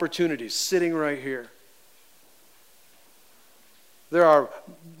life-changing opportunities sitting right here. There are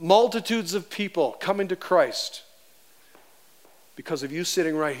multitudes of people coming to Christ because of you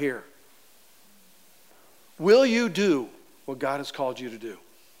sitting right here. Will you do what God has called you to do?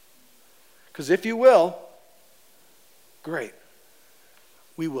 Because if you will, great.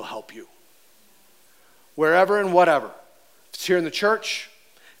 We will help you. Wherever and whatever. If it's here in the church,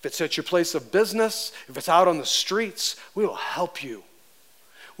 if it's at your place of business, if it's out on the streets, we will help you.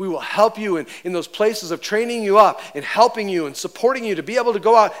 We will help you in those places of training you up and helping you and supporting you to be able to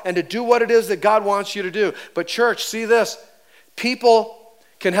go out and to do what it is that God wants you to do. But church, see this. People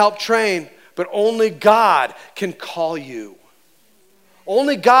can help train, but only God can call you.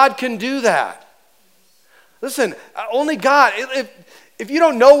 Only God can do that. Listen, only God. If you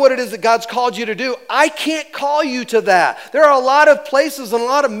don't know what it is that God's called you to do, I can't call you to that. There are a lot of places and a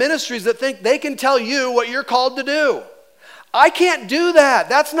lot of ministries that think they can tell you what you're called to do. I can't do that.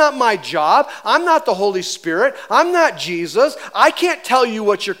 That's not my job. I'm not the Holy Spirit. I'm not Jesus. I can't tell you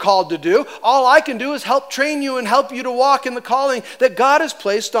what you're called to do. All I can do is help train you and help you to walk in the calling that God has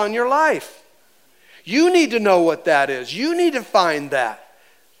placed on your life. You need to know what that is. You need to find that.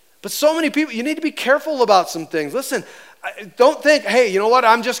 But so many people, you need to be careful about some things. Listen, don't think, hey, you know what?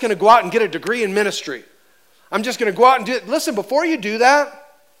 I'm just going to go out and get a degree in ministry. I'm just going to go out and do it. Listen, before you do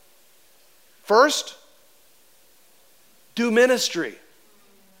that, first, do ministry.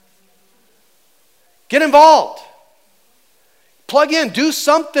 Get involved. Plug in. Do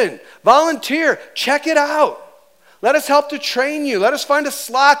something. Volunteer. Check it out. Let us help to train you. Let us find a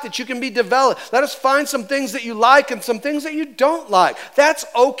slot that you can be developed. Let us find some things that you like and some things that you don't like. That's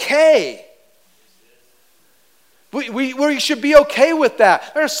okay. We should be okay with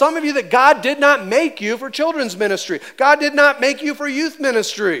that. There are some of you that God did not make you for children's ministry. God did not make you for youth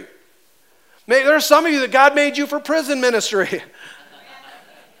ministry. There are some of you that God made you for prison ministry.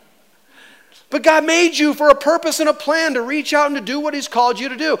 But God made you for a purpose and a plan to reach out and to do what He's called you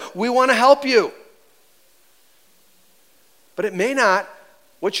to do. We want to help you. But it may not,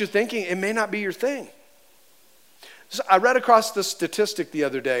 what you're thinking, it may not be your thing. So I read across this statistic the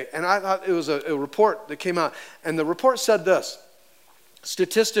other day, and I thought it was a report that came out. And the report said this: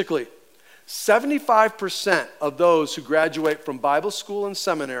 statistically, 75% of those who graduate from Bible school and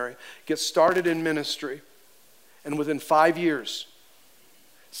seminary get started in ministry. And within 5 years,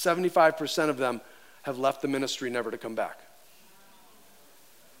 75% of them have left the ministry never to come back.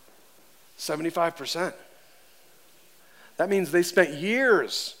 75%. That means they spent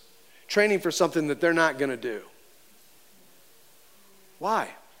years training for something that they're not going to do. Why?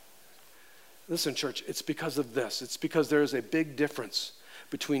 Listen, church, it's because of this. It's because there is a big difference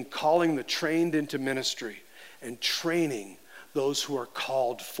between calling the trained into ministry and training those who are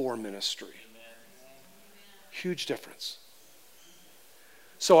called for ministry. Huge difference.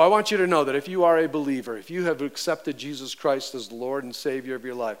 So I want you to know that if you are a believer, if you have accepted Jesus Christ as Lord and Savior of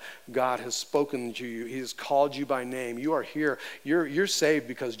your life, God has spoken to you. He has called you by name. You are here. You're saved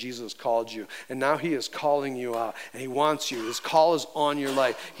because Jesus called you. And now He is calling you out. And He wants you. His call is on your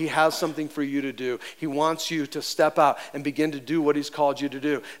life. He has something for you to do. He wants you to step out and begin to do what He's called you to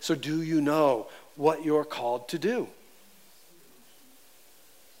do. So do you know what you're called to do?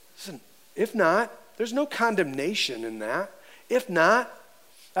 Listen, if not, there's no condemnation in that. If not,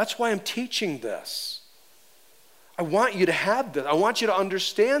 that's why I'm teaching this. I want you to have this. I want you to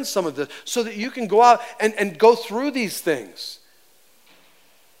understand some of this so that you can go out and go through these things.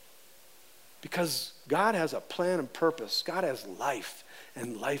 Because God has a plan and purpose. God has life,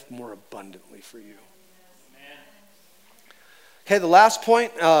 and life more abundantly for you. Okay, the last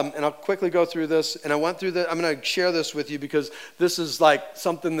point, and I'll quickly go through this, and I'm going to share this with you because this is like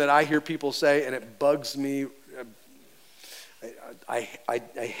something that I hear people say, and it bugs me. I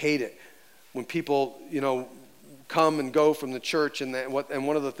hate it when people, come and go from the church, and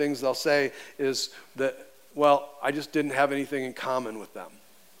one of the things they'll say is that, well, I just didn't have anything in common with them.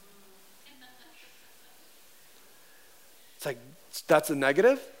 It's like, that's a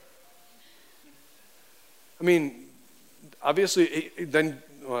negative? I mean, obviously, then,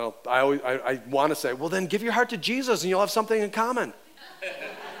 well, I want to say, well, then give your heart to Jesus and you'll have something in common.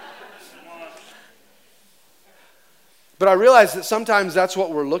 But I realize that sometimes that's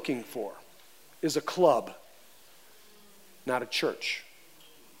what we're looking for, is a club, not a church.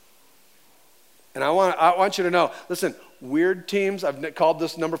 And I want you to know, listen, weird teams, I've called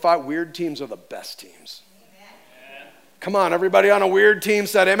this number 5, weird teams are the best teams. Amen. Come on, everybody on a weird team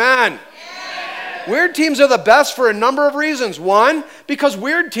said amen. Amen. Weird teams are the best for a number of reasons. One, because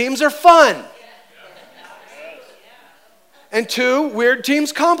weird teams are fun. And 2, weird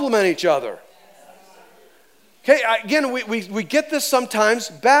teams complement each other. Okay, again, we get this sometimes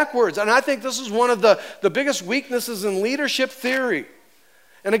backwards, and I think this is one of the biggest weaknesses in leadership theory.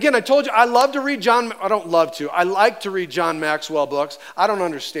 And again, I told you, I like to read John Maxwell books. I don't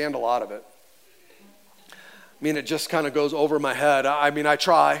understand a lot of it. I mean, it just kind of goes over my head. I mean, I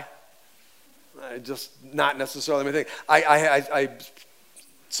try. I just not necessarily my thing. I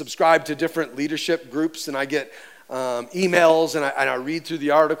subscribe to different leadership groups, and I get emails, and I read through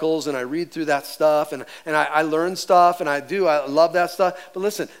the articles, and I read through that stuff, and I learn stuff, and I love that stuff. But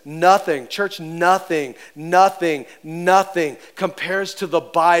listen, nothing compares to the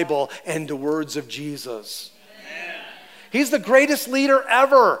Bible and the words of Jesus. Amen. He's the greatest leader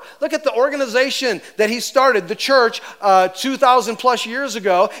ever. Look at the organization that he started. The church 2,000 plus years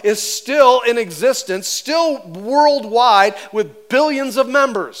ago is still in existence, still worldwide with billions of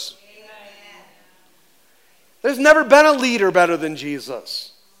members. There's never been a leader better than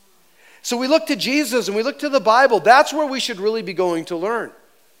Jesus. So we look to Jesus and we look to the Bible. That's where we should really be going to learn.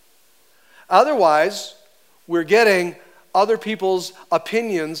 Otherwise, we're getting other people's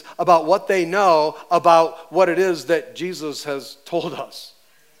opinions about what they know about what it is that Jesus has told us.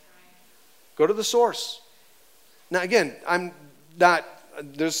 Go to the source. Now again,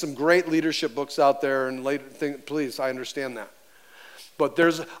 there's some great leadership books out there, and please, I understand that. But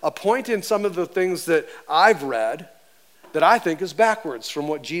there's a point in some of the things that I've read that I think is backwards from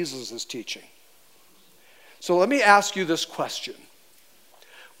what Jesus is teaching. So let me ask you this question.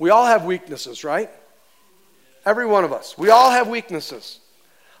 We all have weaknesses, right? Every one of us. We all have weaknesses.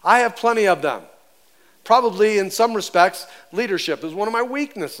 I have plenty of them. Probably in some respects, leadership is one of my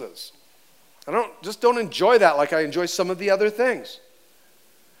weaknesses. I don't enjoy that like I enjoy some of the other things.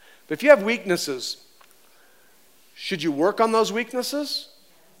 But if you have weaknesses, should you work on those weaknesses?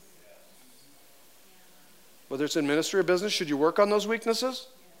 Whether it's in ministry or business, should you work on those weaknesses?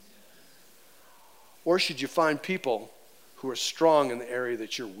 Or should you find people who are strong in the area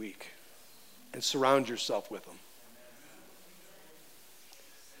that you're weak and surround yourself with them?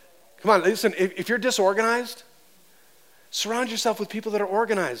 Come on, listen, if you're disorganized, surround yourself with people that are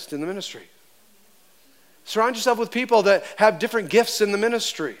organized in the ministry. Surround yourself with people that have different gifts in the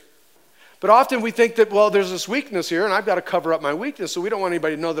ministry. But often we think that, well, there's this weakness here, and I've got to cover up my weakness, so we don't want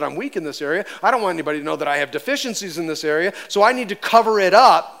anybody to know that I'm weak in this area. I don't want anybody to know that I have deficiencies in this area, so I need to cover it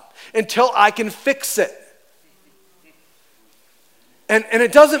up until I can fix it. And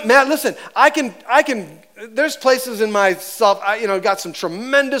it doesn't matter. Listen, I can. There's places in myself, got some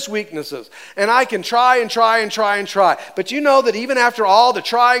tremendous weaknesses, and I can try and try. But you know that even after all the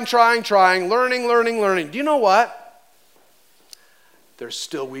trying, learning, do you know what? There's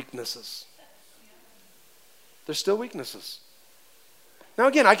still weaknesses. There's still weaknesses. Now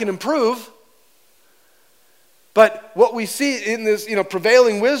again, I can improve, but what we see in this,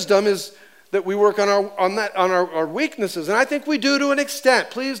 prevailing wisdom is that we work on our weaknesses, and I think we do to an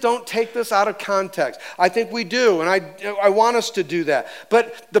extent. Please don't take this out of context. I think we do, and I want us to do that.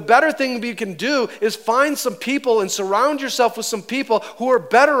 But the better thing you can do is find some people and surround yourself with some people who are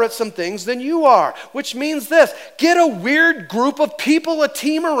better at some things than you are, which means this: get a weird group of people, a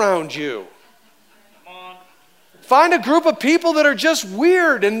team around you. Find a group of people that are just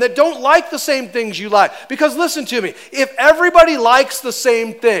weird and that don't like the same things you like. Because listen to me, if everybody likes the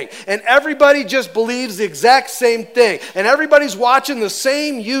same thing and everybody just believes the exact same thing and everybody's watching the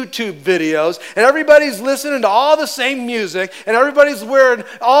same YouTube videos and everybody's listening to all the same music and everybody's wearing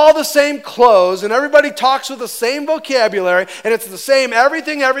all the same clothes and everybody talks with the same vocabulary and it's the same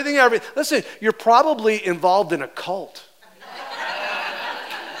everything. Listen, you're probably involved in a cult.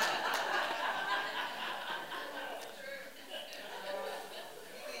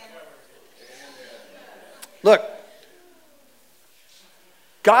 Look,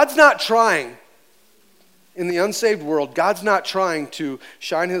 God's not trying, in the unsaved world, God's not trying to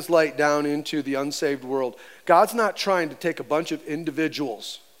shine his light down into the unsaved world. God's not trying to take a bunch of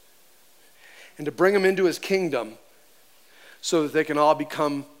individuals and to bring them into his kingdom so that they can all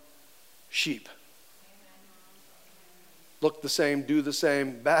become sheep. Look the same, do the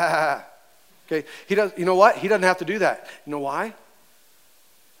same, bah. Okay, you know what? He doesn't have to do that. You know why?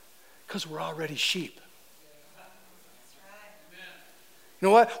 Because we're already sheep. You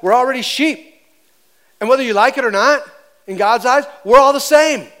know what? We're already sheep. And whether you like it or not, in God's eyes, we're all the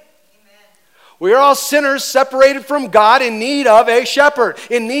same. Amen. We are all sinners separated from God in need of a shepherd,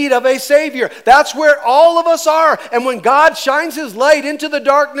 in need of a Savior. That's where all of us are. And when God shines his light into the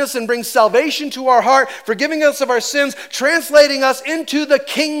darkness and brings salvation to our heart, forgiving us of our sins, translating us into the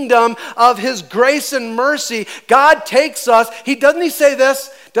kingdom of his grace and mercy, God takes us. Doesn't he say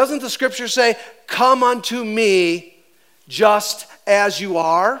this? Doesn't the scripture say, "Come unto me just as you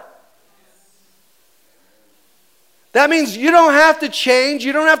are"? That means you don't have to change.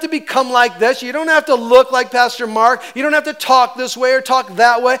 You don't have to become like this. You don't have to look like Pastor Mark. You don't have to talk this way or talk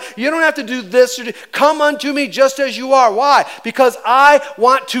that way. You don't have to do this. Come unto me just as you are. Why? Because I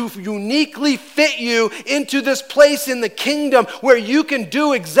want to uniquely fit you into this place in the kingdom where you can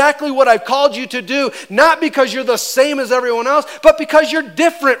do exactly what I've called you to do. Not because you're the same as everyone else, but because you're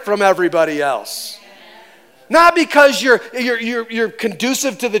different from everybody else. Not because you're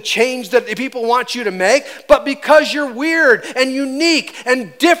conducive to the change that the people want you to make, but because you're weird and unique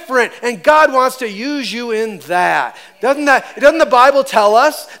and different, and God wants to use you in that. Doesn't the Bible tell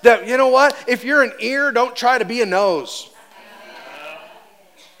us that, you know what? If you're an ear, don't try to be a nose.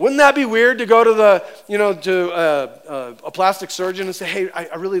 Wouldn't that be weird to go to a plastic surgeon and say, "Hey,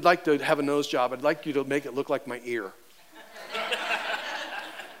 I really like to have a nose job. I'd like you to make it look like my ear."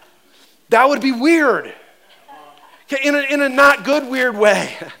 That would be weird. In a not good, weird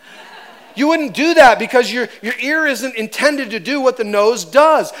way. You wouldn't do that because your ear isn't intended to do what the nose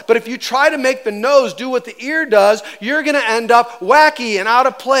does. But if you try to make the nose do what the ear does, you're going to end up wacky and out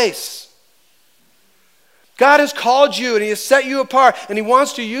of place. God has called you and he has set you apart and he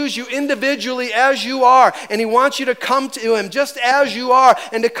wants to use you individually as you are. And he wants you to come to him just as you are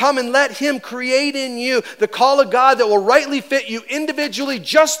and to come and let him create in you the call of God that will rightly fit you individually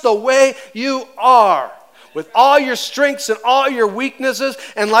just the way you are. With all your strengths and all your weaknesses,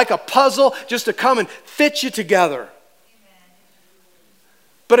 and like a puzzle, just to come and fit you together. Amen.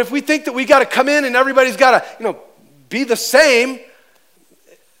 But if we think that we got to come in and everybody's got to, be the same,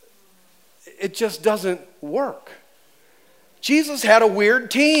 it just doesn't work. Jesus had a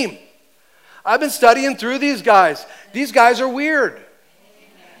weird team. I've been studying through these guys. These guys are weird. Amen.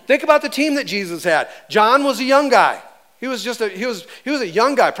 Think about the team that Jesus had. John was a young guy. He was a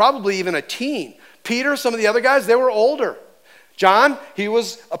young guy, probably even a teen. Peter, some of the other guys, they were older. John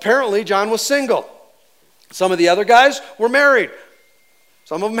was single. Some of the other guys were married.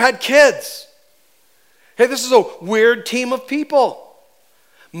 Some of them had kids. Hey, this is a weird team of people.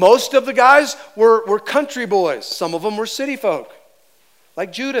 Most of the guys were country boys. Some of them were city folk,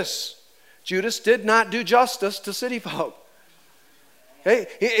 like Judas. Judas did not do justice to city folk. Hey,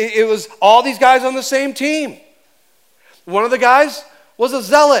 it was all these guys on the same team. One of the guys was a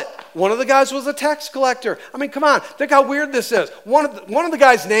zealot. One of the guys was a tax collector. I mean, come on, think how weird this is. One of the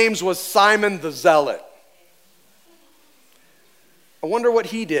guys' names was Simon the Zealot. I wonder what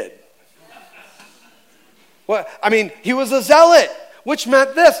he did. He was a zealot, which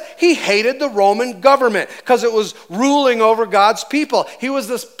meant this. He hated the Roman government because it was ruling over God's people. He was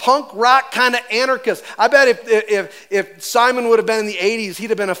this punk rock kind of anarchist. I bet if Simon would have been in the 80s, he'd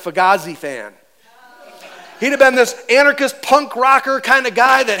have been a Fugazi fan. He'd have been this anarchist punk rocker kind of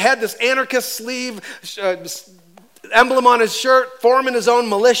guy that had this anarchist sleeve emblem on his shirt, forming his own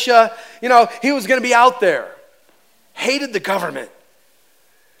militia. He was going to be out there. Hated the government.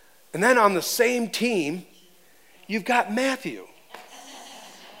 And then on the same team, you've got Matthew,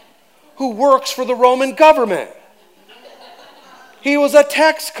 who works for the Roman government. He was a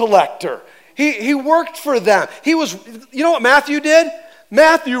tax collector. He worked for them. You know what Matthew did?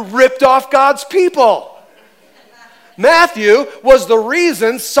 Matthew ripped off God's people. Matthew was the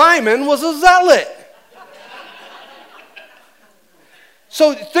reason Simon was a zealot.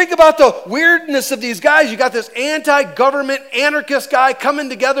 So think about the weirdness of these guys. You got this anti-government anarchist guy coming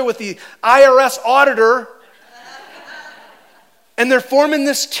together with the IRS auditor. And they're forming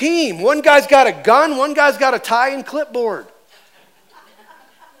this team. One guy's got a gun, one guy's got a tie and clipboard.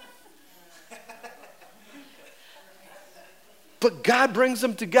 But God brings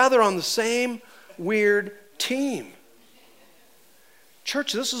them together on the same weird team.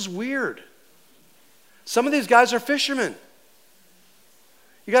 Church, this is weird. Some of these guys are fishermen.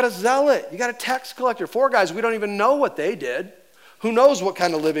 You got a zealot. You got a tax collector. 4 guys, we don't even know what they did. Who knows what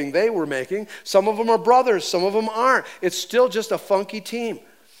kind of living they were making? Some of them are brothers. Some of them aren't. It's still just a funky team.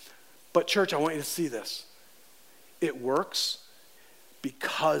 But church, I want you to see this. It works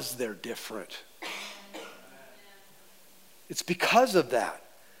because they're different. It's because of that.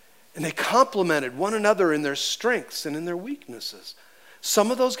 And they complemented one another in their strengths and in their weaknesses.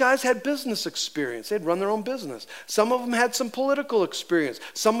 Some of those guys had business experience. They'd run their own business. Some of them had some political experience.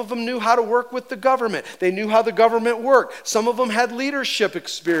 Some of them knew how to work with the government. They knew how the government worked. Some of them had leadership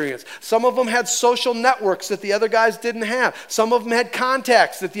experience. Some of them had social networks that the other guys didn't have. Some of them had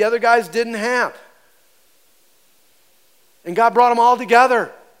contacts that the other guys didn't have. And God brought them all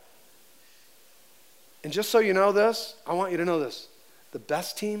together. And just so you know this, I want you to know this. The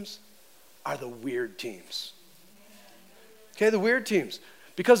best teams are the weird teams. Okay, the weird teams.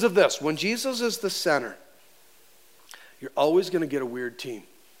 Because of this, when Jesus is the center, you're always going to get a weird team.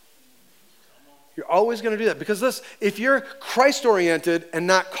 You're always going to do that. Because this, if you're Christ-oriented and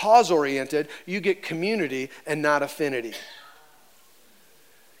not cause-oriented, you get community and not affinity.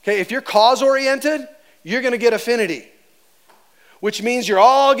 Okay, if you're cause-oriented, you're going to get affinity. Which means you're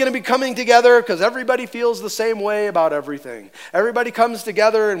all going to be coming together because everybody feels the same way about everything. Everybody comes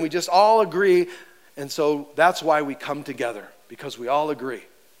together and we just all agree. And so that's why we come together, because we all agree.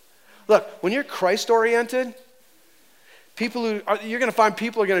 Look, when you're Christ-oriented, you're going to find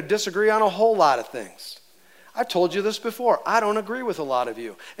people are going to disagree on a whole lot of things. I've told you this before. I don't agree with a lot of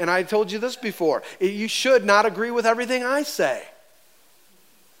you. And I told you this before. You should not agree with everything I say.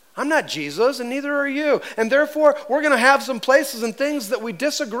 I'm not Jesus, and neither are you. And therefore, we're going to have some places and things that we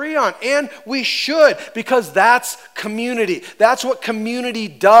disagree on. And we should, because that's community. That's what community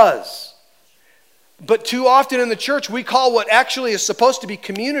does. But too often in the church, we call what actually is supposed to be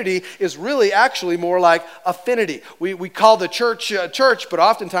community is really actually more like affinity. We call the church church, but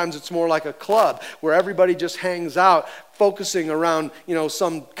oftentimes it's more like a club where everybody just hangs out focusing around,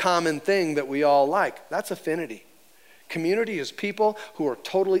 some common thing that we all like. That's affinity. Community is people who are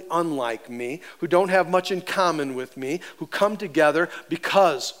totally unlike me, who don't have much in common with me, who come together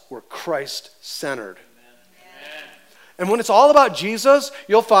because we're Christ-centered. And when it's all about Jesus,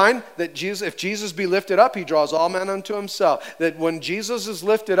 you'll find that if Jesus be lifted up, he draws all men unto himself. That when Jesus is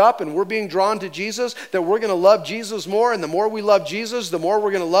lifted up and we're being drawn to Jesus, that we're going to love Jesus more. And the more we love Jesus, the more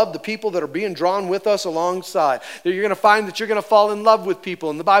we're going to love the people that are being drawn with us alongside. That you're going to find that you're going to fall in love with people.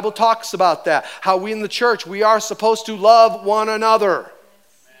 And the Bible talks about that. How we in the church, we are supposed to love one another.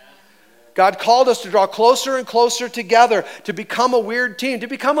 God called us to draw closer and closer together, to become a weird team, to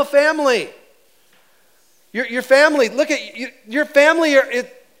become a family. Your family, look at your family, it's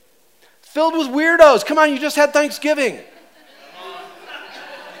filled with weirdos. Come on, you just had Thanksgiving.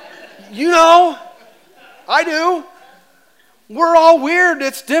 I do. We're all weird.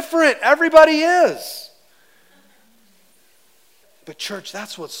 It's different. Everybody is. But church,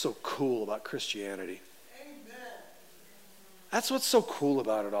 that's what's so cool about Christianity. That's what's so cool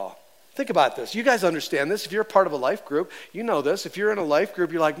about it all. Think about this. You guys understand this. If you're a part of a life group, you know this. If you're in a life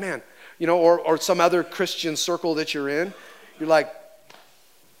group, you're like, man, or some other Christian circle that you're in, you're like,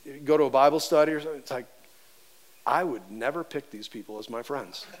 you go to a Bible study or something, it's like, I would never pick these people as my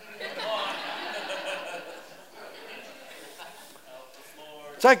friends.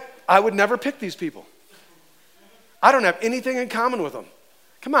 It's like, I would never pick these people. I don't have anything in common with them.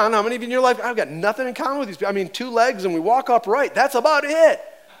 Come on, how many of you in your life, I've got nothing in common with these people. I mean, 2 legs and we walk upright. That's about it.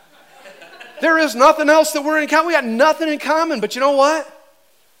 There is nothing else that we're in common. We got nothing in common. But you know what?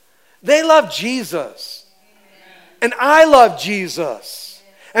 They love Jesus. And I love Jesus.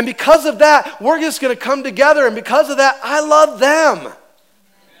 And because of that, we're just going to come together. And because of that, I love them.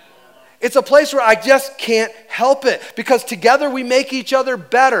 It's a place where I just can't help it. Because together we make each other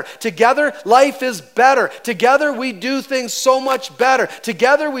better. Together, life is better. Together, we do things so much better.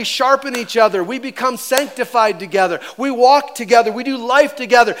 Together, we sharpen each other. We become sanctified together. We walk together. We do life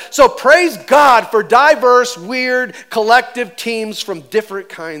together. So praise God for diverse, weird, collective teams from different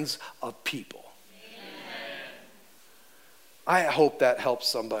kinds of people. Amen. I hope that helps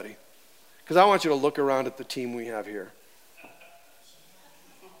somebody. Because I want you to look around at the team we have here.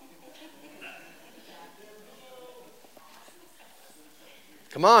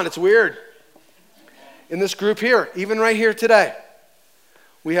 Come on, it's weird. In this group here, even right here today,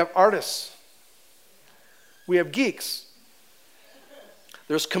 we have artists. We have geeks.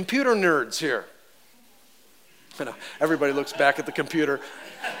 There's computer nerds here. I know, everybody looks back at the computer.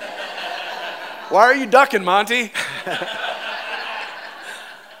 Why are you ducking, Monty?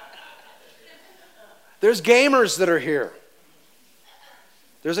 There's gamers that are here.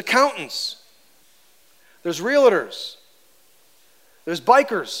 There's accountants. There's realtors. There's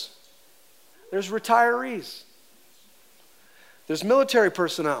bikers. There's retirees. There's military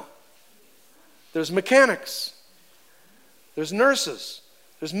personnel. There's mechanics. There's nurses.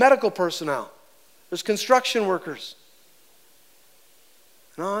 There's medical personnel. There's construction workers.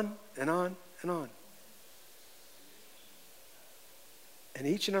 And on and on and on. And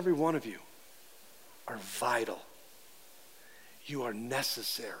each and every one of you are vital. You are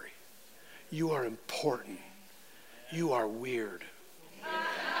necessary. You are important. You are weird.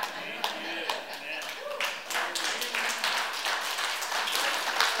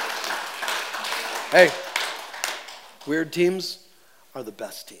 Hey, weird teams are the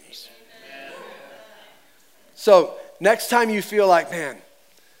best teams. So next time you feel like, man,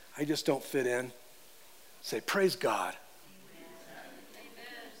 I just don't fit in, say, praise God.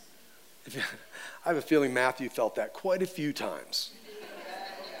 I have a feeling Matthew felt that quite a few times.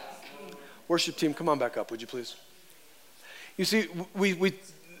 Worship team, come on back up, would you please? You see,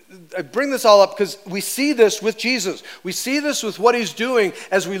 I bring this all up because we see this with Jesus. We see this with what he's doing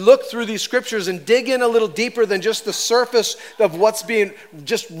as we look through these scriptures and dig in a little deeper than just the surface of what's being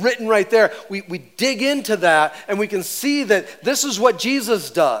just written right there. We dig into that and we can see that this is what Jesus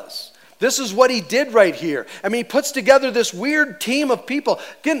does. This is what he did right here. I mean, he puts together this weird team of people.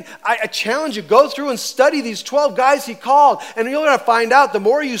 Again, I challenge you, go through and study these 12 guys he called. And you're going to find out, the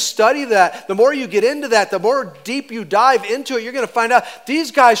more you study that, the more you get into that, the more deep you dive into it, you're going to find out these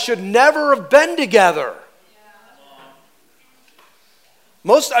guys should never have been together.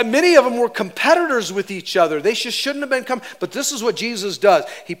 Many of them were competitors with each other. They just shouldn't have been but this is what Jesus does.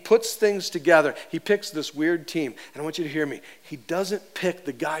 He puts things together. He picks this weird team. And I want you to hear me. He doesn't pick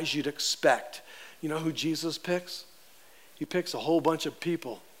the guys you'd expect. You know who Jesus picks? He picks a whole bunch of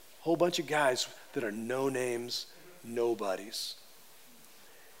people, a whole bunch of guys that are no names, nobodies.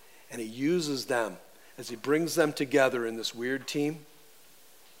 And he uses them as he brings them together in this weird team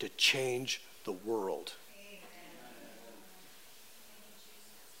to change the world.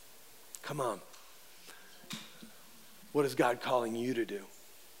 Come on. What is God calling you to do?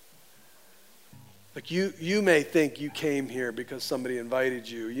 Like you may think you came here because somebody invited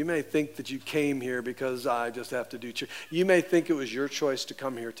you. You may think that you came here because I just have to do church. You may think it was your choice to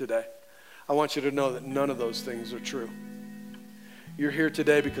come here today. I want you to know that none of those things are true. You're here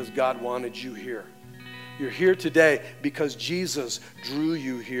today because God wanted you here. You're here today because Jesus drew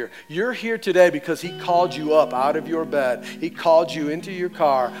you here. You're here today because he called you up out of your bed. He called you into your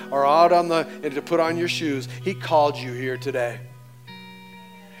car or out and to put on your shoes. He called you here today.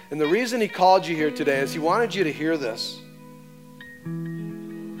 And the reason he called you here today is he wanted you to hear this.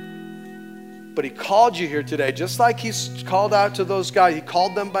 But he called you here today just like he's called out to those guys. He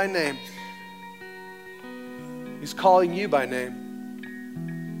called them by name. He's calling you by name.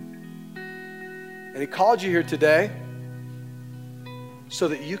 And he called you here today so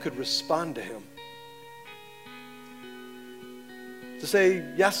that you could respond to him. To say,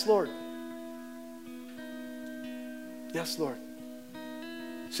 yes, Lord. Yes, Lord.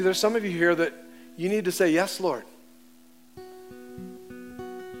 See, there's some of you here that you need to say, yes, Lord.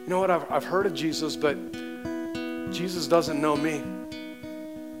 You know what? I've heard of Jesus, but Jesus doesn't know me.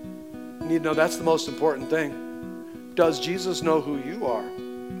 You need to know that's the most important thing. Does Jesus know who you are?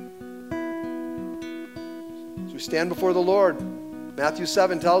 Stand before the Lord. Matthew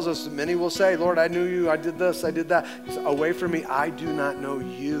 7 tells us many will say, Lord, I knew you, I did this, I did that. He said, away from me, I do not know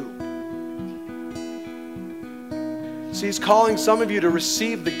you. See, he's calling some of you to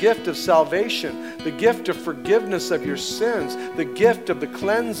receive the gift of salvation, the gift of forgiveness of your sins, the gift of the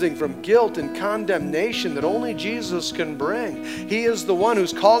cleansing from guilt and condemnation that only Jesus can bring. He is the one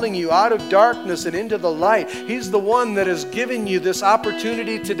who's calling you out of darkness and into the light. He's the one that has given you this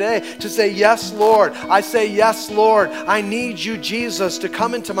opportunity today to say, yes, Lord. I say, yes, Lord. I need you, Jesus, to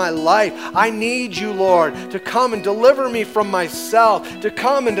come into my life. I need you, Lord, to come and deliver me from myself, to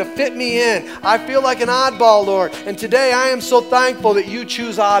come and to fit me in. I feel like an oddball, Lord, and today I am so thankful that you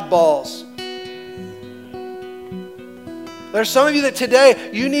choose oddballs. There's some of you that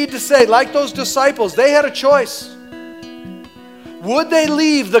today you need to say, like those disciples, they had a choice. Would they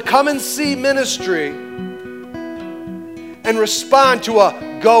leave the Come and See ministry and respond to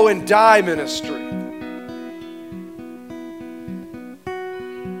a Go and Die ministry?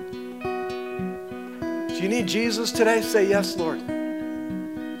 Do you need Jesus today? Say yes, Lord.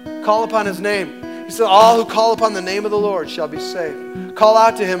 Call upon His name. He said, all who call upon the name of the Lord shall be saved. Call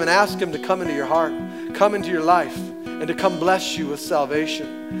out to Him and ask Him to come into your heart, come into your life, and to come bless you with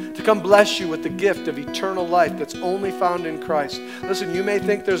salvation, to come bless you with the gift of eternal life that's only found in Christ. Listen, you may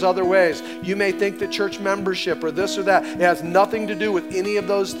think there's other ways. You may think that church membership or this or that, it has nothing to do with any of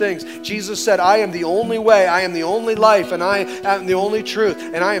those things. Jesus said, I am the only way, I am the only life, and I am the only truth,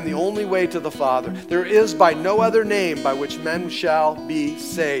 and I am the only way to the Father. There is by no other name by which men shall be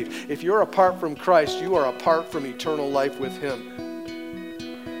saved. If you're apart from Christ, you are apart from eternal life with Him.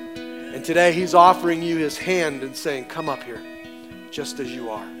 And today He's offering you His hand and saying, come up here, just as you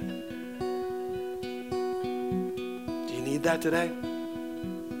are. Do you need that today?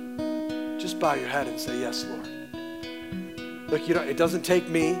 Just bow your head and say, yes, Lord. Look, it doesn't take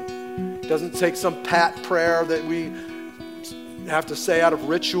me. It doesn't take some pat prayer that we have to say out of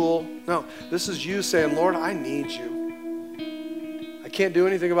ritual. No, this is you saying, Lord, I need you. I can't do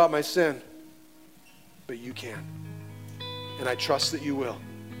anything about my sin, but you can. And I trust that you will.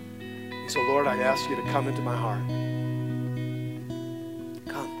 So, Lord, I ask you to come into my heart.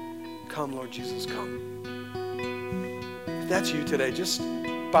 Come, Lord Jesus, come. If that's you today, just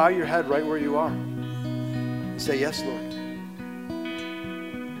bow your head right where you are. And say, yes, Lord.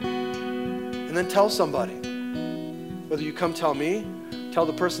 And then tell somebody. Whether you come tell me, tell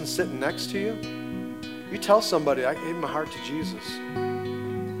the person sitting next to you. You tell somebody, I gave my heart to Jesus.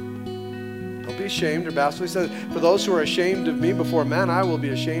 Don't be ashamed or bashful. He says, for those who are ashamed of me before men, I will be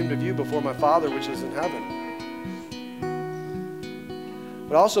ashamed of you before my Father which is in heaven.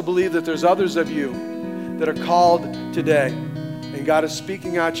 But I also believe that there's others of you that are called today, and God is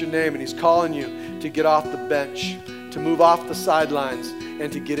speaking out your name, and He's calling you to get off the bench, to move off the sidelines,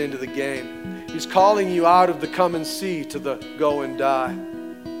 and to get into the game. He's calling you out of the come and see to the go and die.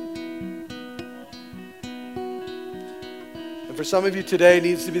 And for some of you today, it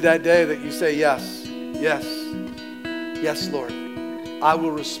needs to be that day that you say, yes, yes, yes, Lord. I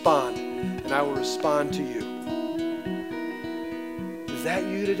will respond, and I will respond to you. Is that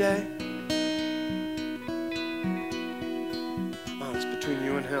you today? Oh, it's between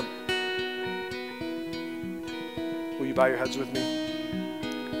you and Him. Will you bow your heads with me?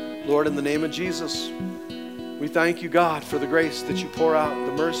 Lord, in the name of Jesus, we thank you, God, for the grace that you pour out,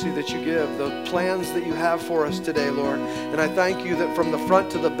 the mercy that you give, the plans that you have for us today, Lord. And I thank you that from the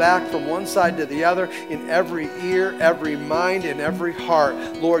front to the back, from one side to the other, in every ear, every mind, and every heart,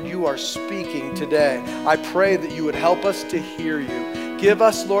 Lord, you are speaking today. I pray that you would help us to hear you. Give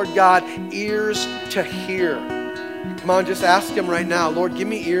us, Lord God, ears to hear. Come on, just ask Him right now, Lord, give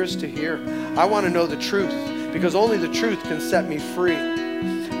me ears to hear. I want to know the truth, because only the truth can set me free.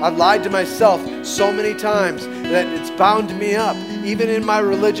 I've lied to myself so many times that it's bound me up. Even in my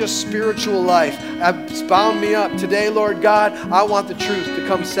religious, spiritual life, it's bound me up. Today, Lord God, I want the truth to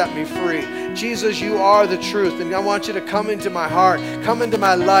come set me free. Jesus, you are the truth, and I want you to come into my heart, come into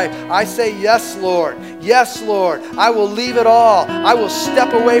my life. I say, yes, Lord. Yes, Lord. I will leave it all. I will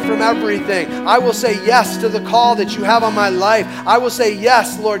step away from everything. I will say yes to the call that you have on my life. I will say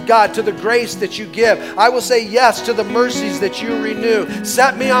yes, Lord God, to the grace that you give. I will say yes to the mercies that you renew.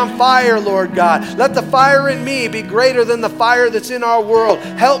 Set me on fire, Lord God. Let the fire in me be greater than the fire that's in our world.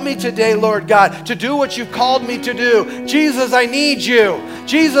 Help me today, Lord God, to do what you've called me to do. Jesus, I need you.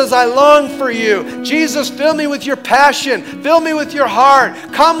 Jesus, I long for you. Jesus, fill me with your passion. Fill me with your heart.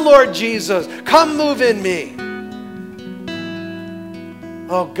 Come, Lord Jesus. Come move in me.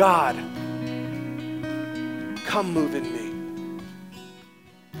 Oh, God. Come move in me.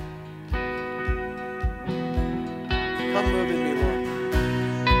 Come move in me, Lord.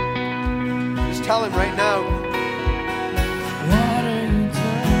 Just tell Him right now.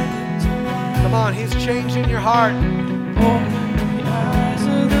 Come on, He's changing your heart.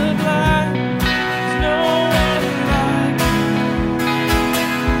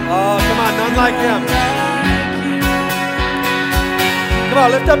 Oh, come on, none like Him. Come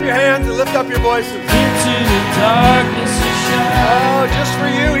on, lift up your hands and lift up your voices. Into the darkness you shine. Oh, just for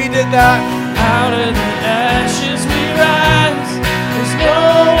you He did that. Out of the ashes we rise. There's no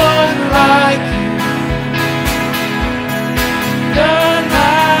one like you. None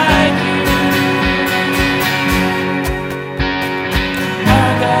like you.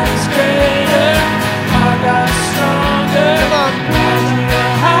 Our God is greater. Our God is stronger. Come on.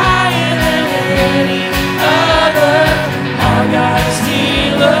 Higher than any other. Our God is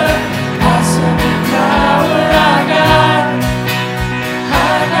healer. Awesome in power. Our God.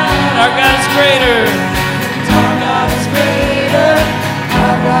 greater. Our God is greater.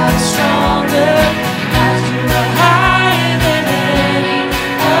 Our God is stronger. God, you are higher than any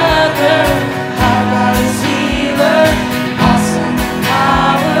other. Our God is healer. Awesome in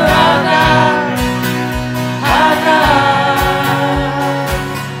power. Our God. Our God.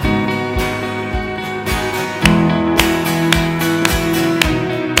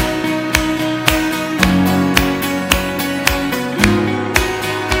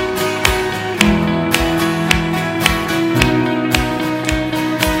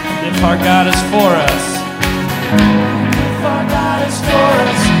 If our God is for us, if our God is for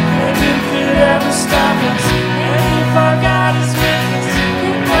us, then who could ever stop us? And if our God is with us,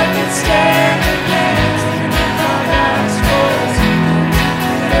 then what can stand against? And if our God is for us, then who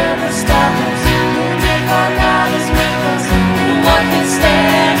could ever stop us? And if our God is with us, then what can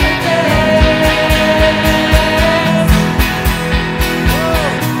stand against?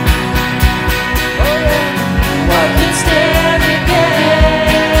 What can stand against?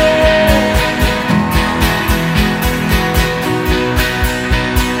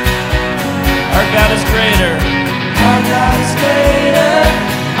 Our God is greater. Our God is greater.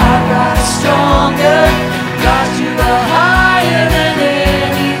 Our God is stronger. God, you are higher than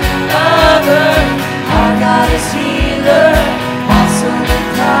any other. Our God is healer. Awesome in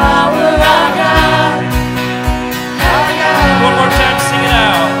power. Our God. Our God. One more time, sing it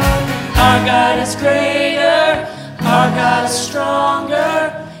out. Our God is greater. Our God is stronger.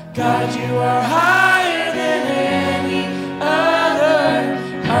 God, you are higher than any other.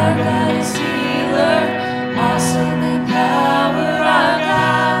 Our God is healer, awesome in power, our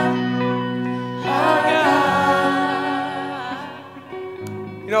God, our God.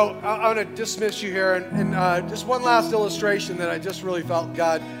 You know, I'm going to dismiss you here, and just one last illustration that I just really felt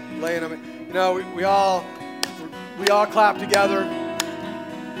God laying on me. You know, we all clap together.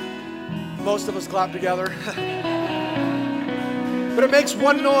 Most of us clap together. But it makes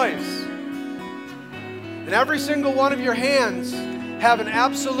one noise. And every single one of your hands have an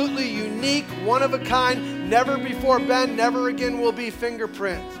absolutely unique, one-of-a-kind, never-before been, never again will be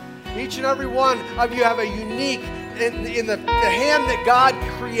fingerprint. Each and every one of you have a unique, in the hand that God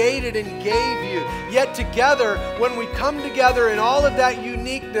created and gave you. Yet together, when we come together in all of that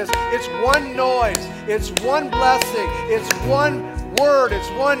uniqueness, it's one noise, it's one blessing, it's one word, it's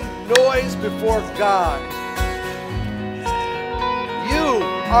one noise before God. You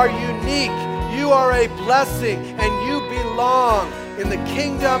are unique, you are a blessing, and you belong in the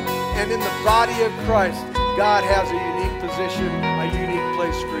kingdom and in the body of Christ. God has a unique position, a unique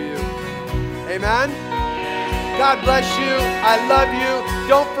place for you. Amen? God bless you. I love you.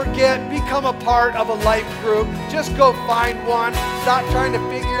 Don't forget, become a part of a life group. Just go find one. Stop trying to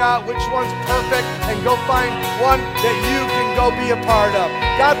figure out which one's perfect and go find one that you can go be a part of.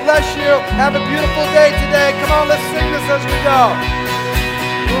 God bless you. Have a beautiful day today. Come on, let's sing this as we go.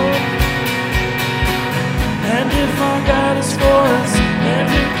 And if our God is for us, then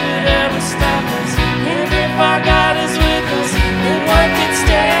who could ever stop us? And if our God is with us, then what can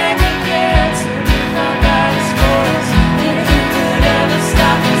stand